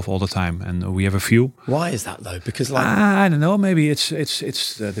improve yourself all the time, and we have a few. Why is that though? Because I don't know. Maybe it's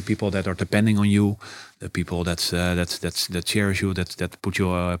the people that are depending on you, the people that cherish you, that put you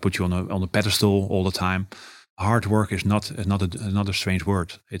on a pedestal all the time. Hard work is not a strange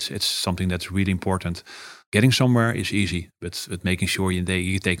word. It's something that's really important. Getting somewhere is easy, but making sure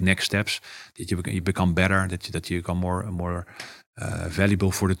you take next steps, that you become better, that you become more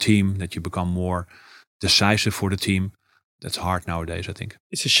valuable for the team, that you become more decisive for the team. That's hard nowadays, I think.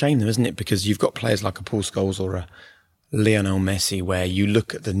 It's a shame though, isn't it? Because you've got players like a Paul Scholes or a Lionel Messi where you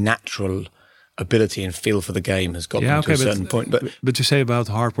look at the natural ability and feel for the game has got them to a certain point. But to say about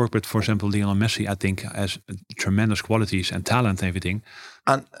hard work, but for example, Lionel Messi, I think has tremendous qualities and talent and everything.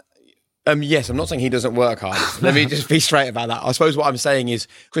 And yes, I'm not saying he doesn't work hard. Let me just be straight about that. I suppose what I'm saying is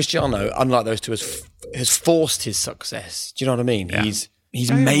Cristiano, unlike those two, has forced his success. Do you know what I mean? Yeah.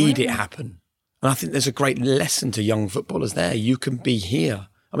 He's made it happen. And I think there's a great lesson to young footballers there. You can be here.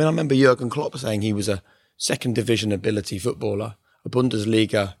 I mean, I remember Jurgen Klopp saying he was a second division ability footballer, a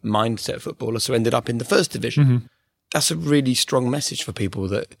Bundesliga mindset footballer, so ended up in the first division. Mm-hmm. That's a really strong message for people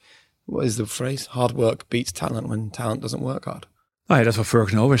that, what is the phrase? Hard work beats talent when talent doesn't work hard. Oh yeah, that's what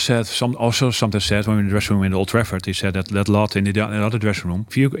Ferguson always said. Sometimes said when we were in the dressing room in the Old Trafford, he said that lot in the other dressing room.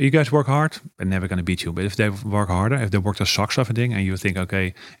 If you guys work hard, they're never going to beat you. But if they work harder, if they work their socks off and thing, and you think,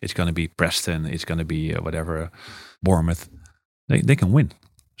 okay, it's going to be Preston, it's going to be Bournemouth, they can win.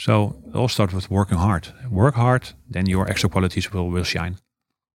 So it all starts with working hard. Work hard, then your extra qualities will shine.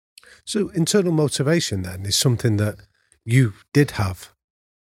 So internal motivation then is something that you did have.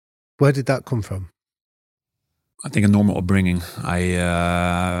 Where did that come from? I think a normal upbringing.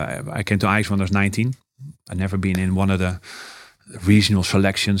 I came to Ajax when I was 19. I'd never been in one of the regional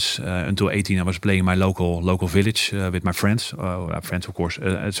selections until 18. I was playing my local village with my friends. Friends, of course.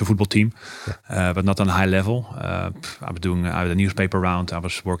 It's a football team, but not on a high level. I was doing the newspaper round. I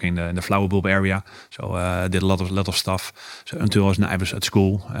was working in the flower bulb area, so I did a lot of stuff. So until I was at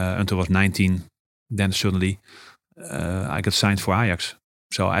school, until I was 19, then suddenly I got signed for Ajax.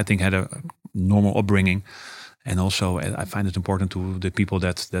 So I think I had a normal upbringing. And also, I find it important to the people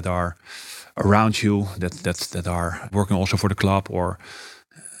that are around you, that are working also for the club, or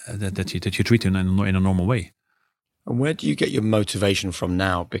that you treat them in a normal way. And where do you get your motivation from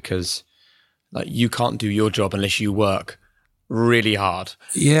now? Because you can't do your job unless you work really hard.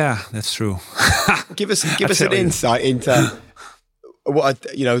 Yeah, that's true. Give us an insight into what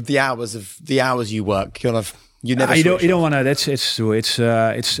the hours you work. You never. You don't want to. It's true.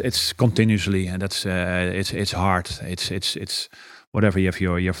 It's continuously, and that's it's hard. It's whatever. You have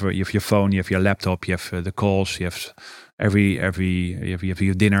your phone, you have your laptop, you have the calls, you have you have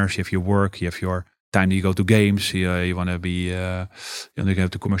your dinners, you have your work, you have your time that you go to games. You want to be you go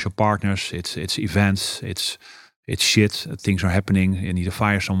to commercial partners. It's events. It's shit. Things are happening. You need to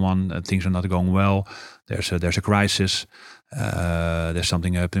fire someone. Things are not going well. There's a crisis. There's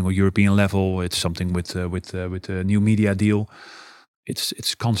something happening on European level. It's something with a new media deal.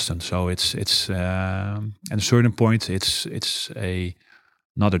 It's constant. So it's at a certain point it's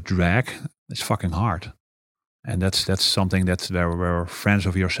not a drag. It's fucking hard. And that's something that where friends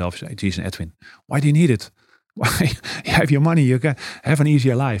of yourself say, geez, Edwin, why do you need it? Why you have your money? You can have an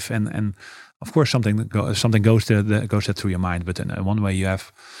easier life. And of course something goes that through your mind. But in one way you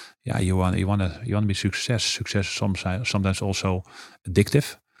have, you want to be success. Success is sometimes also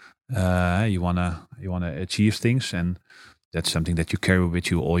addictive. You wanna achieve things, and that's something that you carry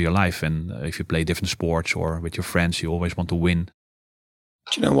with you all your life. And if you play different sports or with your friends, you always want to win.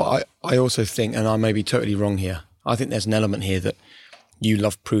 Do you know what I also think, and I may be totally wrong here, I think there's an element here that you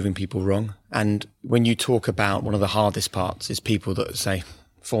love proving people wrong. And when you talk about one of the hardest parts is people that say,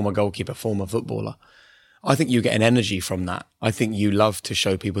 former goalkeeper, former footballer, I think you get an energy from that. I think you love to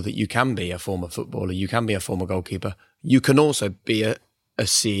show people that you can be a former footballer, you can be a former goalkeeper. You can also be a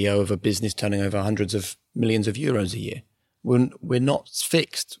CEO of a business turning over hundreds of millions of euros a year. We're not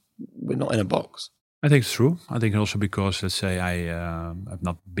fixed. We're not in a box. I think it's true. I think also because, let's say, I've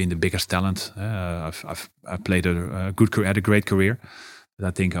not been the biggest talent. I've played a good career, had a great career. But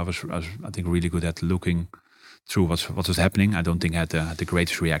I think I was really good at looking through what was happening. I don't think I had the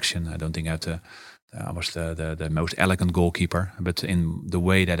greatest reaction. I don't think I was the most elegant goalkeeper. But in the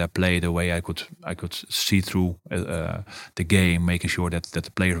way that I played, the way I could see through the game, making sure that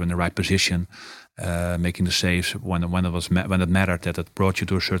the players were in the right position. Making the saves when it mattered, that it brought you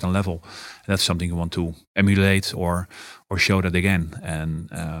to a certain level. And that's something you want to emulate or show that again.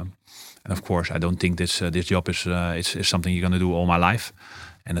 And of course, I don't think this job is something you're going to do all my life.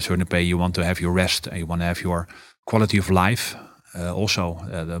 And at a certain point, you want to have your rest and you want to have your quality of life. Also,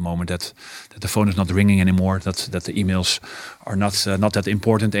 the moment that the phone is not ringing anymore, that the emails are not that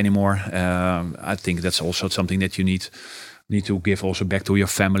important anymore. I think that's also something that you need to give also back to your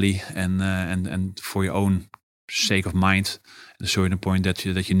family and for your own sake of mind. At a certain point that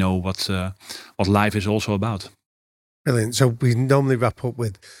you know what life is also about. Brilliant. So we normally wrap up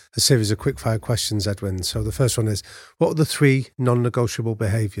with a series of quick-fire questions, Edwin. So the first one is, what are the 3 non-negotiable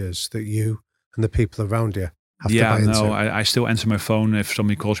behaviours that you and the people around you have to buy into? I still answer my phone if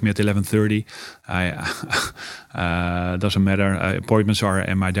somebody calls me at 11:30. Doesn't matter. Appointments are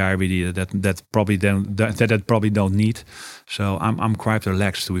in my diary that probably don't need. So I'm quite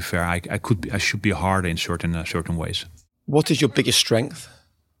relaxed. To be fair, I should be harder in certain ways. What is your biggest strength?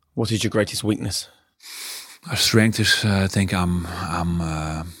 What is your greatest weakness? My strength is I think I'm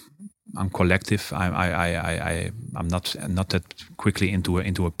collective. I'm not that quickly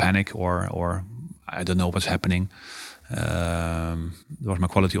into a panic or I don't know what's happening. That was my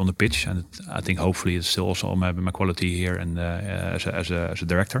quality on the pitch, and I think hopefully it's still also my quality here and as a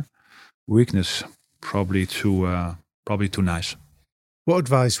director. Weakness, probably too nice. What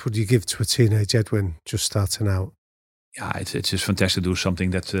advice would you give to a teenage Edwin just starting out? Yeah, it's just fantastic to do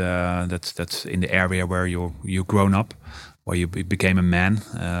something that's in the area where you're grown up, where you became a man.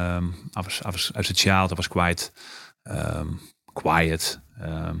 I was as a child. I was quite quiet.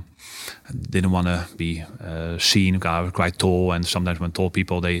 Didn't want to be seen. I was quite tall, and sometimes when tall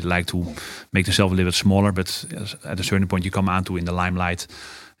people, they like to make themselves a little bit smaller. But at a certain point, you come onto in the limelight,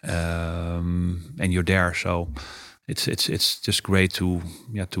 and you're there. So it's just great to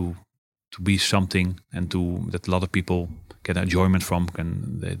be something, and that a lot of people get enjoyment from,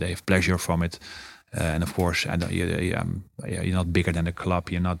 and they have pleasure from it. And of course, you're not bigger than the club.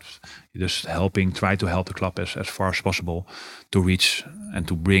 You're just try to help the club as far as possible to reach and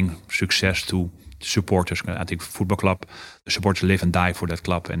to bring success to supporters. I think football club, the supporters live and die for that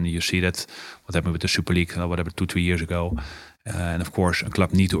club. And you see that what happened with the Super League, 2-3 years ago. And of course, a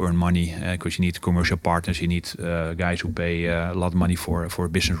club need to earn money because you need commercial partners. You need guys who pay a lot of money for a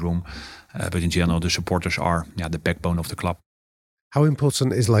business room. But in general, the supporters are the backbone of the club. How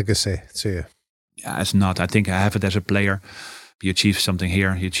important is legacy to you? Yeah, it's not. I think I have it as a player. You achieve something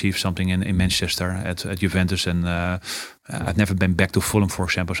here. You achieve something in Manchester at Juventus, and I've never been back to Fulham, for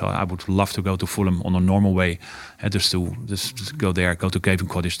example. So I would love to go to Fulham on a normal way, just to go there, go to Craven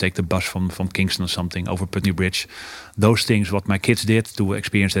Cottage, take the bus from Kingston or something over Putney Bridge. Those things, what my kids did, to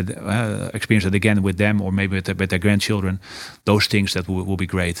experience that again with them, or maybe with their grandchildren. Those things that will be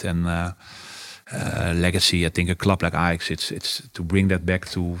great. And legacy. I think a club like Ajax, it's to bring that back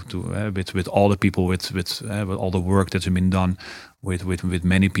to with all the people, with all the work that's been done, with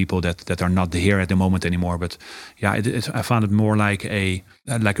many people that are not here at the moment anymore. But yeah, I found it more like a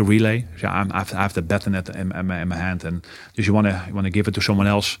relay. Yeah, I have the baton in my hand, and just you want to give it to someone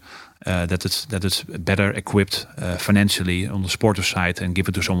else that it's better equipped financially on the sportive side, and give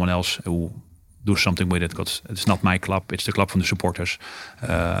it to someone else who do something with it, because it's not my club, it's the club from the supporters.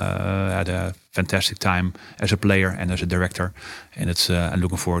 Had a fantastic time as a player and as a director, and it's I'm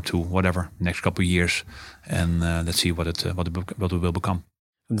looking forward to whatever next couple of years, and let's see what it will become.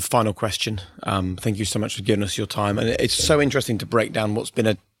 And the final question, thank you so much for giving us your time, and it's so interesting to break down what's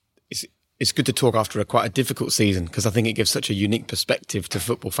been it's good to talk after quite a difficult season, because I think it gives such a unique perspective to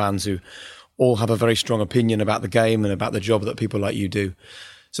football fans who all have a very strong opinion about the game and about the job that people like you do.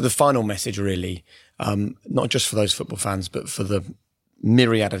 So the final message really, not just for those football fans, but for the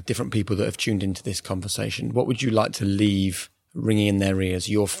myriad of different people that have tuned into this conversation, what would you like to leave ringing in their ears,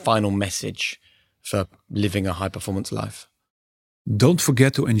 your final message for living a high-performance life? Don't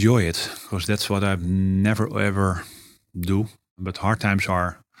forget to enjoy it, because that's what I never ever do. But hard times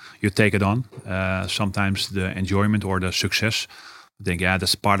you take it on. Sometimes the enjoyment or the success, I think, yeah,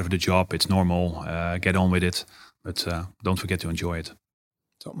 that's part of the job. It's normal. Get on with it. But don't forget to enjoy it.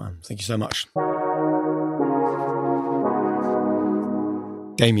 Top man. Thank you so much.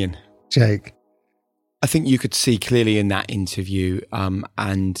 Damien. Jake. I think you could see clearly in that interview,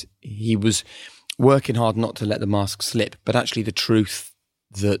 and he was working hard not to let the mask slip, but actually the truth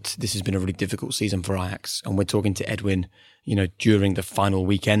that this has been a really difficult season for Ajax. And we're talking to Edwin, during the final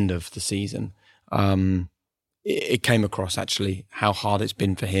weekend of the season. It came across actually how hard it's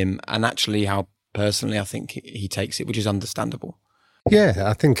been for him, and actually how personally I think he takes it, which is understandable. Yeah,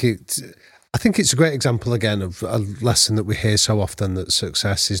 I think it's a great example again of a lesson that we hear so often, that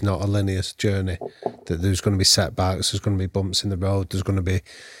success is not a linear journey, that there's going to be setbacks, there's going to be bumps in the road, there's going to be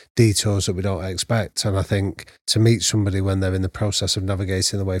detours that we don't expect. And I think to meet somebody when they're in the process of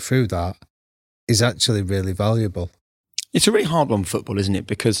navigating the way through that is actually really valuable. It's a really hard one, football, isn't it?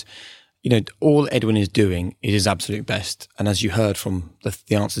 Because, all Edwin is doing is his absolute best. And as you heard from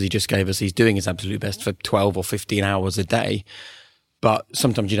the answers he just gave us, he's doing his absolute best for 12 or 15 hours a day. But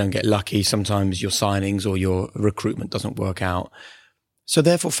sometimes you don't get lucky. Sometimes your signings or your recruitment doesn't work out. So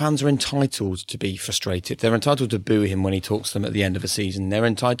therefore, fans are entitled to be frustrated. They're entitled to boo him when he talks to them at the end of a season. They're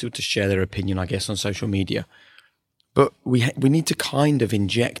entitled to share their opinion, I guess, on social media. But we need to kind of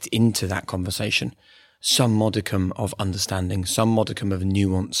inject into that conversation some modicum of understanding, some modicum of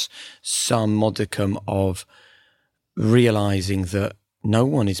nuance, some modicum of realizing that no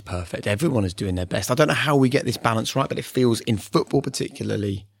one is perfect. Everyone is doing their best. I don't know how we get this balance right, but it feels in football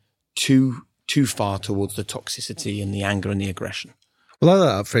particularly too far towards the toxicity and the anger and the aggression. Well, I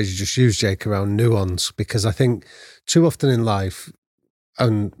like that phrase you just used, Jake, around nuance, because I think too often in life,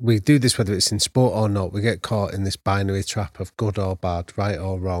 and we do this whether it's in sport or not, we get caught in this binary trap of good or bad, right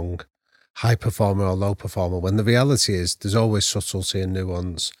or wrong, high performer or low performer, when the reality is there's always subtlety and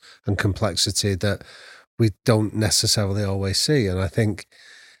nuance and complexity that we don't necessarily always see. And I think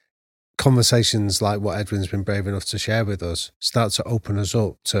conversations like what Edwin's been brave enough to share with us start to open us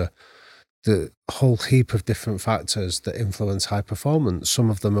up to the whole heap of different factors that influence high performance.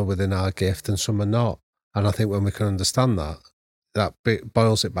 Some of them are within our gift and some are not. And I think when we can understand that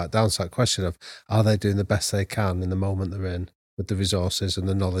boils it back down to that question of, are they doing the best they can in the moment they're in with the resources and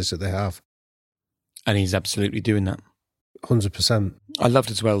the knowledge that they have? And he's absolutely doing that. 100%. I loved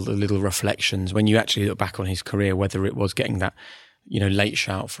as well the little reflections when you actually look back on his career, whether it was getting that, late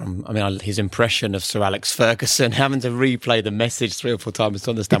shout from, his impression of Sir Alex Ferguson, having to replay the message 3 or 4 times to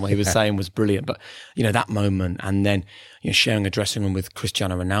understand what he was saying was brilliant. But, that moment, and then, sharing a dressing room with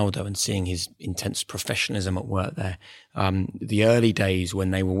Cristiano Ronaldo and seeing his intense professionalism at work there. The early days when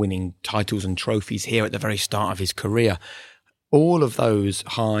they were winning titles and trophies here at the very start of his career, all of those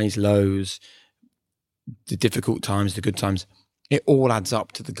highs, lows, the difficult times, the good times, it all adds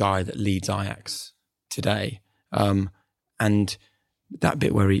up to the guy that leads Ajax today. And that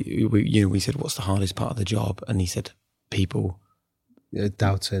bit where we said, what's the hardest part of the job? And he said, people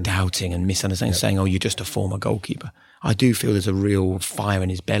doubting and misunderstanding, saying, oh, you're just a former goalkeeper. I do feel there's a real fire in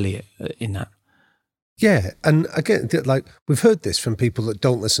his belly in that. Yeah, and again, like we've heard this from people that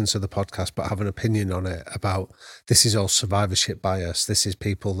don't listen to the podcast but have an opinion on it about this is all survivorship bias. This is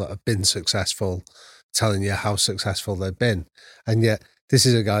people that have been successful telling you how successful they've been. And yet this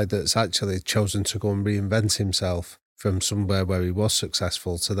is a guy that's actually chosen to go and reinvent himself from somewhere where he was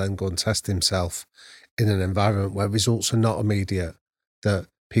successful to then go and test himself in an environment where results are not immediate, that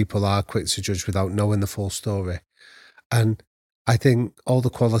people are quick to judge without knowing the full story. And I think all the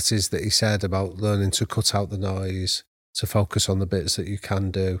qualities that he said about learning to cut out the noise, to focus on the bits that you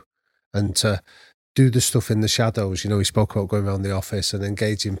can do, and to do the stuff in the shadows. He spoke about going around the office and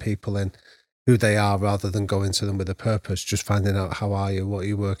engaging people in who they are rather than going to them with a purpose, just finding out how are you, what are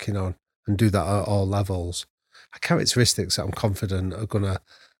you working on, and do that at all levels. Are characteristics that I'm confident are going to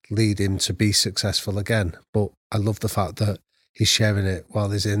lead him to be successful again. But I love the fact that he's sharing it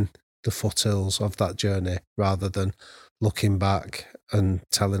while he's in the foothills of that journey rather than looking back and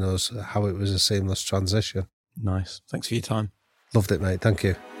telling us how it was a seamless transition. Nice. Thanks for your time. Loved it, mate. Thank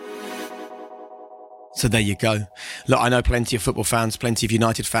you. So there you go. Look, I know plenty of football fans, plenty of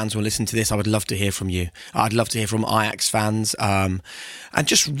United fans will listen to this. I would love to hear from you. I'd love to hear from Ajax fans. And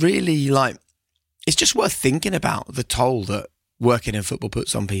just really, it's just worth thinking about the toll that working in football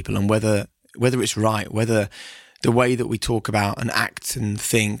puts on people, and whether it's right, whether the way that we talk about and act and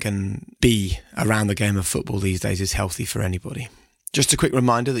think and be around the game of football these days is healthy for anybody. Just a quick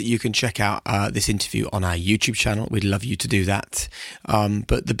reminder that you can check out this interview on our YouTube channel. We'd love you to do that.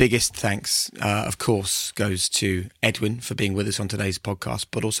 But the biggest thanks, of course, goes to Edwin for being with us on today's podcast,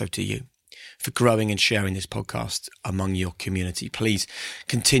 but also to you for growing and sharing this podcast among your community. Please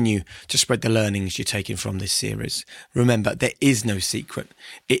continue to spread the learnings you're taking from this series. Remember, there is no secret.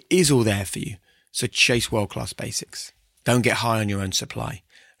 It is all there for you. So chase world-class basics. Don't get high on your own supply.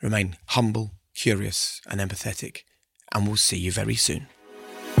 Remain humble, curious, and empathetic. And we'll see you very soon.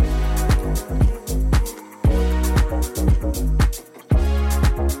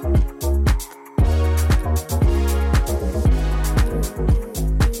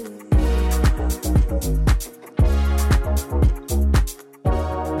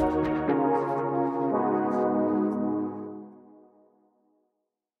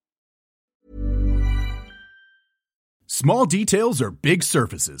 Small details are big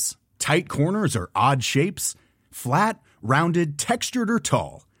surfaces. Tight corners are odd shapes. Flat, rounded, textured, or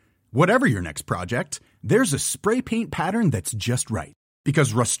tall. Whatever your next project, there's a spray paint pattern that's just right.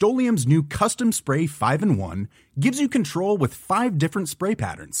 Because Rust-Oleum's new Custom Spray 5-in-1 gives you control with 5 different spray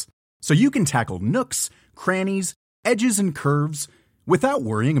patterns. So you can tackle nooks, crannies, edges, and curves without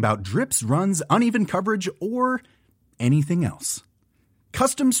worrying about drips, runs, uneven coverage, or anything else.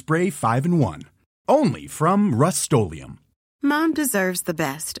 Custom Spray 5-in-1. Only from Rust-Oleum. Mom deserves the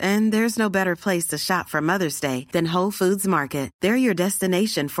best, and there's no better place to shop for Mother's Day than Whole Foods Market. They're your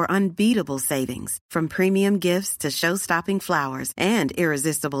destination for unbeatable savings, from premium gifts to show-stopping flowers and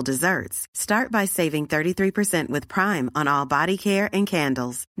irresistible desserts. Start by saving 33% with Prime on all body care and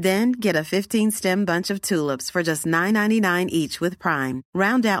candles. Then get a 15-stem bunch of tulips for just $9.99 each with Prime.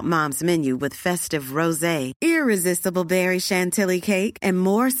 Round out Mom's menu with festive rosé, irresistible berry chantilly cake, and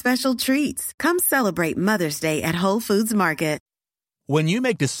more special treats. Come celebrate Mother's Day at Whole Foods Market. When you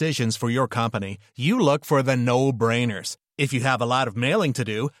make decisions for your company, you look for the no-brainers. If you have a lot of mailing to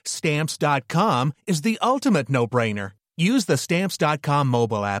do, Stamps.com is the ultimate no-brainer. Use the Stamps.com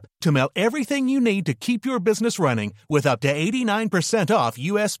mobile app to mail everything you need to keep your business running with up to 89% off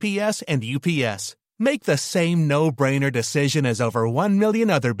USPS and UPS. Make the same no-brainer decision as over 1 million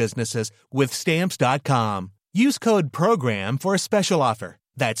other businesses with Stamps.com. Use code PROGRAM for a special offer.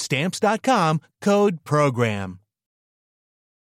 That's Stamps.com, code PROGRAM.